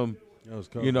Tatum,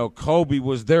 you know, Kobe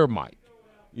was their Mike.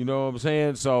 You know what I'm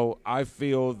saying? So I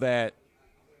feel that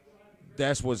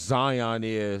that's what Zion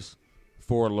is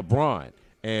for LeBron.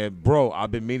 And, bro, I've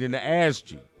been meaning to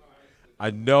ask you. I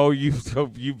know you've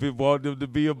been wanting him to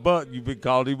be a bust. You've been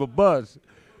calling him a bust.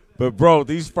 But, bro,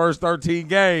 these first 13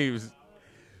 games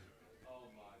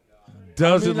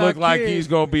doesn't look like he's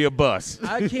going to be a bust.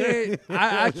 I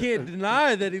can't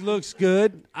deny that he looks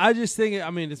good. I just think,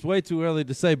 it's way too early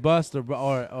to say bust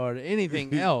or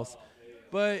anything else.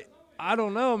 But I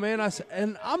don't know, man.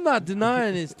 And I'm not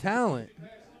denying his talent.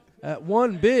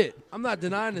 One bit. I'm not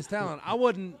denying his talent. I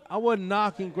wasn't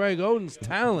knocking Greg Oden's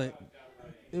talent.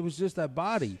 It was just that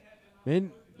body.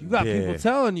 Man, you got people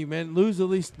telling you, man, lose at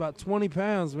least about 20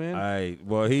 pounds, man.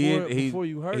 Before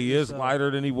you hurt he yourself. is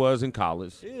lighter than he was in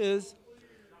college. He is.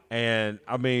 And,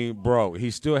 bro,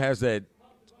 he still has that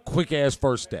quick-ass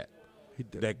first step,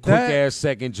 that quick-ass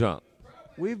second jump.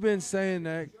 We've been saying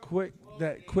that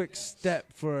quick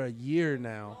step for a year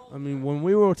now. When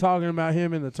we were talking about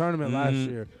him in the tournament last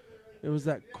year, it was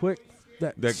that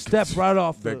step right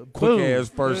off the quick-ass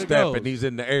first step, and he's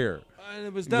in the air. And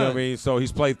it was done. You know what I mean? So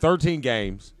he's played 13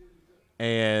 games,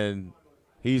 and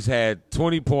he's had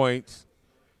 20 points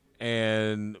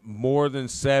and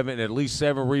at least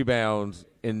 7 rebounds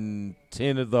in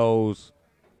 10 of those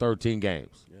 13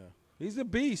 games. Yeah, he's a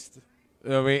beast.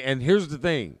 And here's the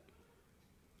thing.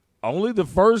 Only the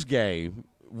first game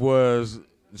was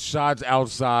shots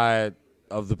outside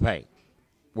of the paint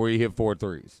where he hit 4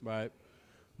 threes. Right.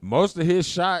 Most of his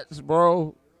shots,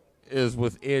 bro, is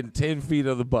within 10 feet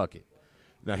of the bucket.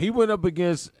 Now, he went up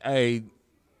against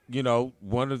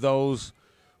one of those,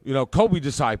 Kobe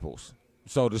disciples,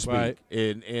 so to speak,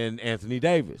 in Anthony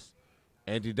Davis.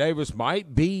 Anthony Davis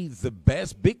might be the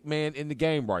best big man in the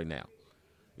game right now.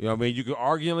 You know what I mean? You can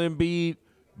argue Embiid,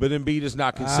 but Embiid is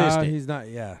not consistent. He's not,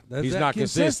 he's not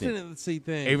consistent. Consistency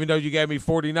thing. Even though you gave me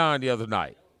 49 the other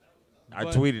night. I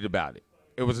tweeted about it.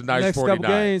 It was a nice next 49.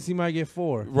 Couple games, he might get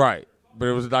 4. Right, but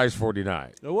it was a nice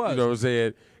 49. It was. You know what I'm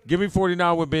saying? Give me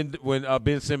 49 when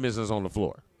Ben Simmons is on the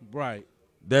floor. Right.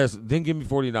 Then give me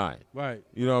 49. Right.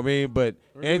 You know what I mean? But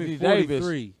Or Anthony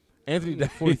 43. Davis,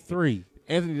 43.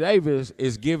 Anthony Davis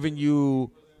is giving you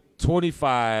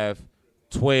 25,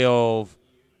 12,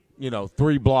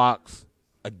 3 blocks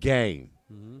a game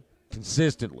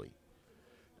consistently.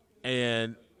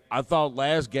 And I thought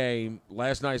last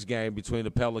night's game between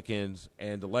the Pelicans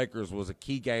and the Lakers was a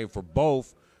key game for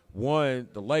both. One,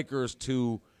 the Lakers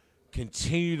to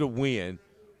continue to win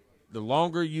the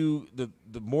longer the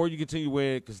more you continue to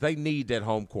win, because they need that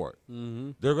home court.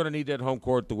 Mm-hmm. They're going to need that home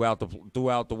court throughout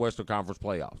the Western Conference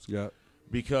playoffs. Yeah.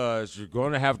 Because you're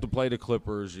going to have to play the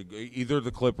Clippers, either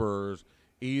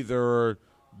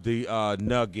the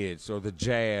Nuggets or the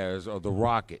Jazz or the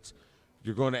Rockets.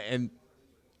 You're going to, and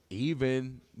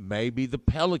even maybe the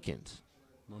Pelicans.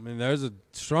 I mean, there's a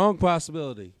strong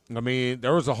possibility. I mean,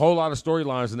 there was a whole lot of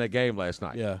storylines in that game last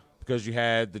night. Yeah. Because you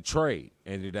had the trade,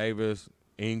 Anthony Davis,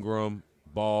 Ingram,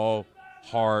 Ball,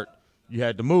 Hart. You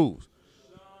had the moves.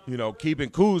 You know, keeping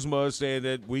Kuzma, saying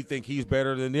that we think he's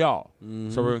better than y'all. Mm-hmm.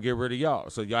 So we're going to get rid of y'all.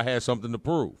 So y'all had something to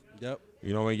prove. Yep.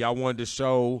 You know, and y'all wanted to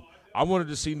show – I wanted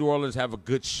to see New Orleans have a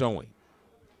good showing.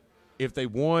 If they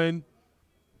won,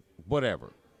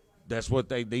 whatever. That's what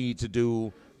they need to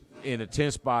do in a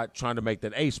 10 spot, trying to make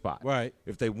that A spot. Right.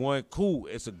 If they won, cool.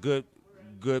 It's a good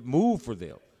move for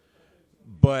them.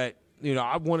 But, you know,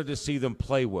 I wanted to see them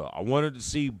play well. I wanted to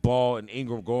see Ball and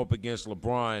Ingram go up against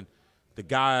LeBron, the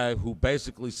guy who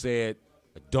basically said,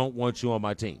 I don't want you on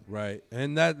my team. Right.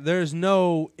 And that there's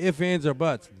no ifs, ands, or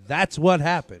buts. That's what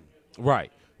happened.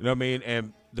 Right. You know what I mean?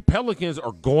 And the Pelicans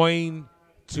are going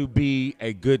to be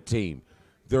a good team.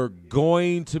 They're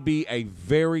going to be a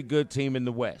very good team in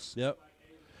the West. Yep.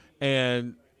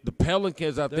 And the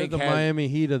Pelicans, They're the Miami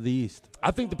Heat of the East.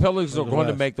 I think the Pelicans are going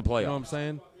to make the playoffs. You know what I'm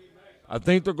saying? I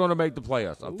think they're going to make the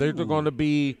playoffs. I think they're going to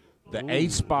be the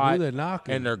 8th spot, they're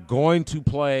knocking. and they're going to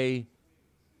play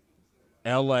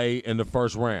L.A. in the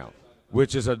first round,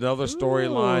 which is another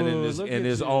storyline in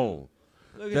his own.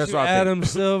 Look That's at you, what I Adam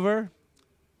think. Silver.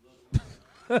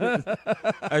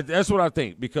 That's what I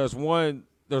think, because, one,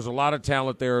 there's a lot of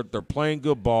talent there. They're playing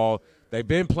good ball. They've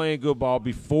been playing good ball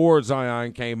before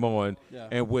Zion came on,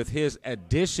 and with his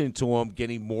addition to them,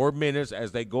 getting more minutes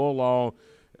as they go along,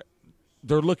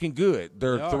 they're looking good.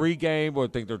 They're 3 games, or I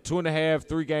think they're 2.5,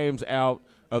 3 games out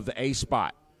of the A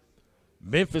spot.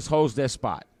 Memphis holds that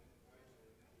spot.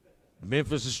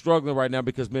 Memphis is struggling right now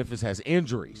because Memphis has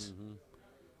injuries. Mm-hmm.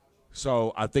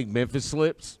 So I think Memphis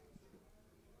slips.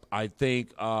 I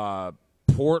think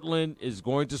Portland is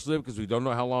going to slip because we don't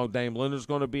know how long Dame Lillard's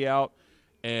going to be out,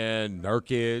 and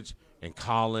Nurkic and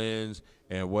Collins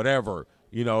and whatever.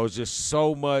 You know, it's just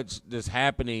so much that's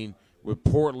happening with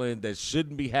Portland that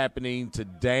shouldn't be happening to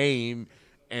Dame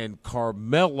and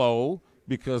Carmelo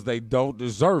because they don't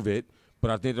deserve it.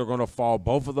 But I think they're going to fall.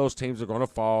 Both of those teams are going to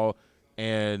fall.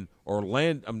 And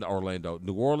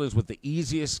New Orleans with the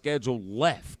easiest schedule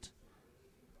left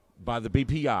by the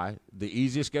BPI, the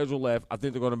easiest schedule left, I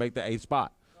think they're going to make the 8th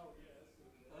spot.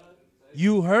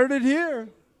 You heard it here.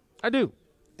 I do.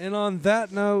 And on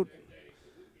that note,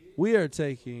 we are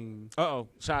taking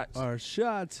shots. Our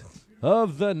shot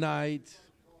of the night.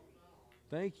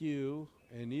 Thank you,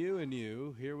 and you, and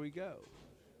you. Here we go.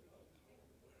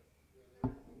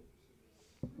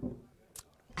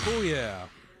 Oh, yeah.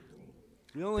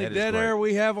 The only dead air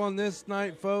we have on this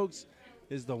night, folks,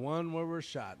 is the one where we're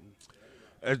shotting.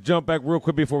 Let's jump back real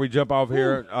quick before we jump off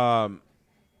here.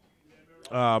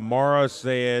 Mara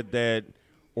said that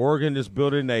Oregon is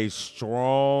building a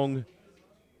strong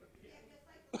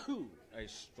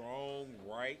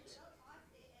right.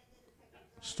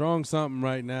 Strong something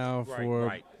right now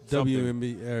for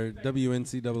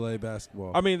WNCAA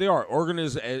basketball. I mean, they are. Oregon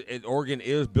is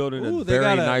building a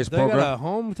very nice program. They got a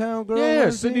hometown girl.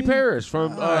 Yeah, Sydney Parrish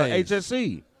from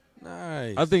HSC.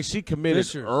 Nice. I think she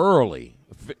committed early.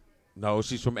 No,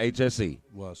 she's from HSC.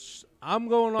 Well, I'm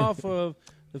going off of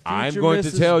the future I'm going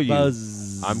Mrs. to tell you.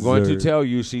 Buzzer. I'm going to tell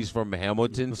you she's from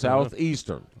Hamilton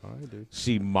Southeastern. All right, dude.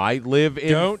 She might live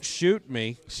in. Don't shoot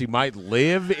me. She might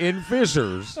live in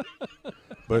Fishers,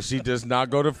 but she does not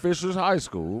go to Fishers High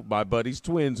School. My buddy's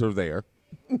twins are there.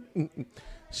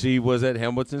 She was at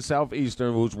Hamilton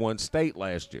Southeastern, which won state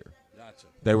last year. Gotcha.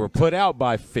 They were put out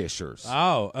by Fishers.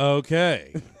 Oh,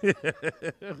 okay.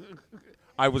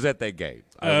 I was at that game.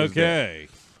 Okay.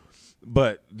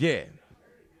 But yeah.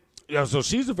 Yeah, so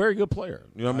she's a very good player.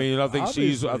 You know what I mean? I think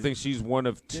she's one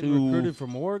of two recruited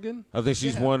from Oregon. I think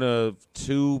she's one of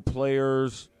 2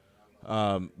 players,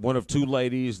 one of 2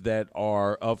 ladies that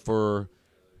are up for.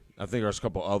 I think there's a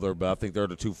couple other, but I think they're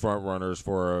the 2 front runners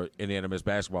for Indiana Miss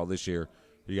basketball this year.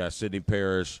 You got Sydney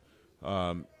Parrish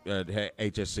at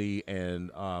HSC, and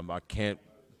I can't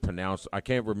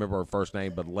remember her first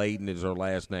name, but Layden is her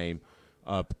last name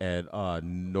up at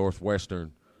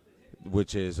Northwestern,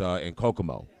 which is in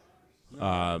Kokomo.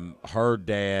 Her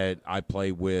dad I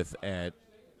play with at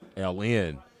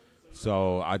LN,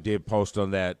 so I did post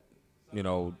on that,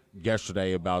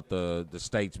 yesterday about the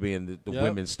states being the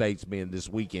women's states being this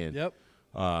weekend. Yep.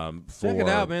 Check it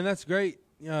out, man. That's great.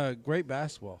 Great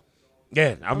basketball.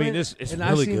 Yeah, I mean it's and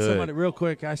really I seen good. somebody real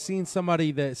quick. I seen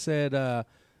somebody that said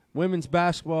women's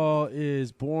basketball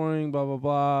is boring. Blah blah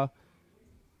blah.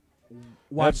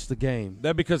 Watch the game.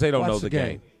 That because they don't Watch know the the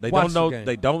game. They Watch don't know. the game.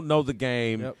 They don't know the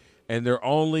game, Yep. and they're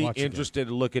only Watch the interested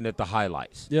in looking at the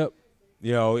highlights. Yep.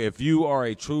 You know, if you are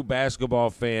a true basketball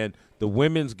fan, the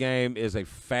women's game is a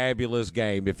fabulous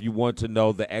game. If you want to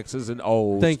know the X's and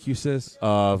O's, Thank you, sis.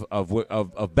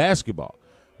 of basketball.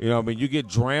 You know, I mean, you get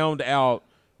drowned out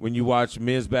when you watch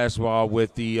men's basketball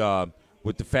with the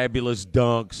fabulous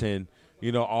dunks and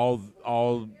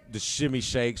all the shimmy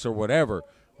shakes or whatever.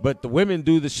 But the women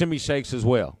do the shimmy shakes as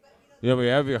well. You know,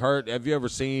 have you ever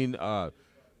seen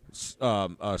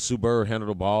Sue Bird handle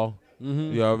the ball?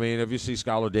 Mm-hmm. You know what I mean? Have you seen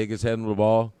Skylar Diggins handle the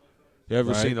ball? You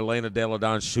ever seen Elena Delle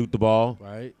Donne shoot the ball?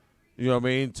 Right. You know what I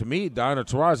mean? To me, Diana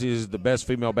Taurasi is the best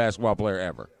female basketball player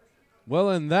ever. Well,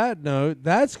 on that note,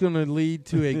 that's going to lead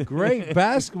to a great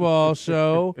basketball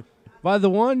show by the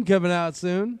one coming out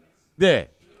soon. Yeah,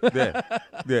 it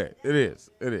is.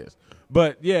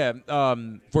 But, yeah,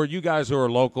 for you guys who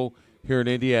are local here in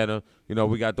Indiana, you know,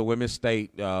 we got the women's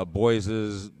state. Boys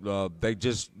they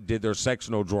just did their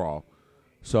sectional draw.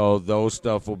 So those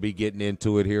stuff will be getting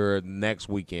into it here next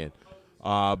weekend.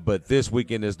 But this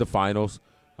weekend is the finals.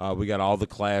 We got all the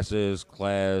classes,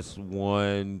 class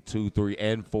 1, 2, 3,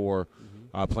 and 4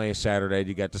 playing Saturday.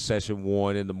 You got the session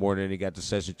 1 in the morning, and you got the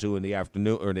session 2 in the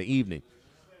afternoon or in the evening.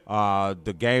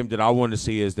 The game that I want to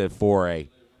see is that 4A,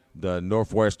 the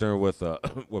Northwestern with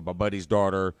my buddy's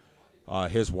daughter.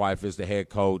 His wife is the head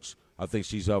coach. I think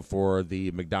she's up for the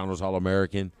McDonald's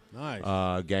All-American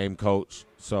game coach.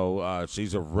 So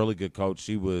she's a really good coach.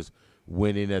 She was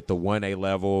winning at the 1A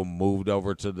level, moved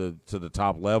over to the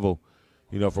top level,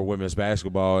 you know, for women's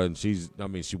basketball, and she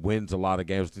wins a lot of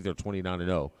games. I think they're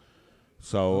 29-0.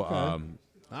 So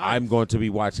I'm going to be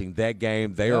watching that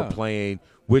game. They are playing,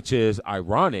 which is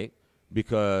ironic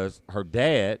because her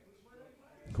dad,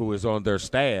 who is on their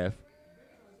staff,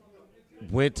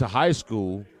 went to high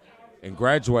school and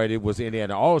graduated, was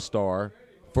Indiana All-Star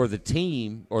for the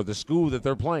team or the school that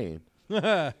they're playing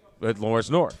at Lawrence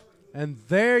North. And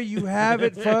there you have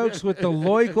it, folks, with the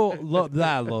local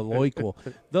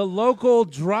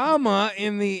drama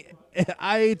in the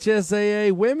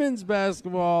IHSAA women's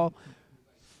basketball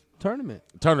tournament.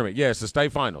 Yes, the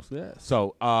state finals. Yes.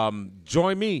 So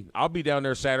join me. I'll be down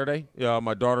there Saturday.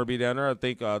 My daughter will be down there. I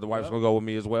think the wife's going to go with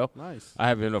me as well. Nice. I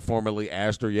haven't formally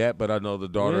asked her yet, but I know the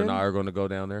daughter and I are going to go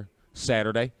down there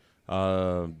Saturday.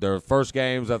 Their first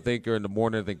games, I think, are in the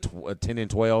morning, I think 10 and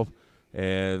 12.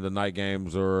 And the night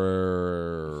games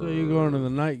are. So you're going to the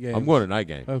night game? I'm going to night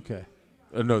game. Okay.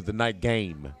 No, the night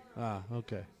game.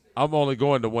 Okay. I'm only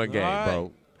going to one game,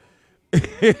 right.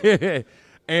 bro.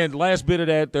 And last bit of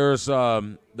that, there's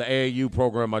the AAU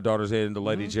program my daughter's in, the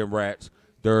Lady Gym Rats.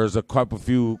 There's quite a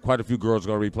few girls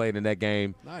going to be playing in that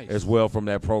game as well from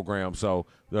that program. So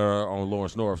they're on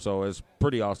Lawrence North. So it's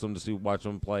pretty awesome to watch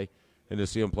them play and to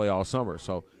see them play all summer.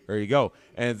 So there you go.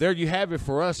 And there you have it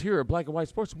for us here at Black and White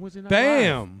Sports Wednesday Night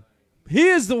Bam! Live. He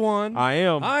is the one. I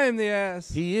am. I am the ass.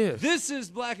 He is. This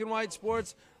is Black and White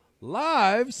Sports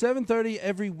live, 7:30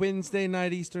 every Wednesday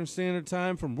night Eastern Standard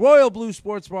Time from Royal Blue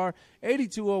Sports Bar,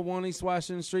 8201 East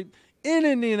Washington Street in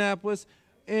Indianapolis.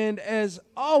 And as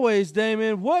always,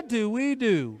 Damon, what do?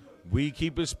 We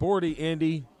keep it sporty,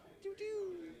 Indy.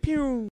 Pew.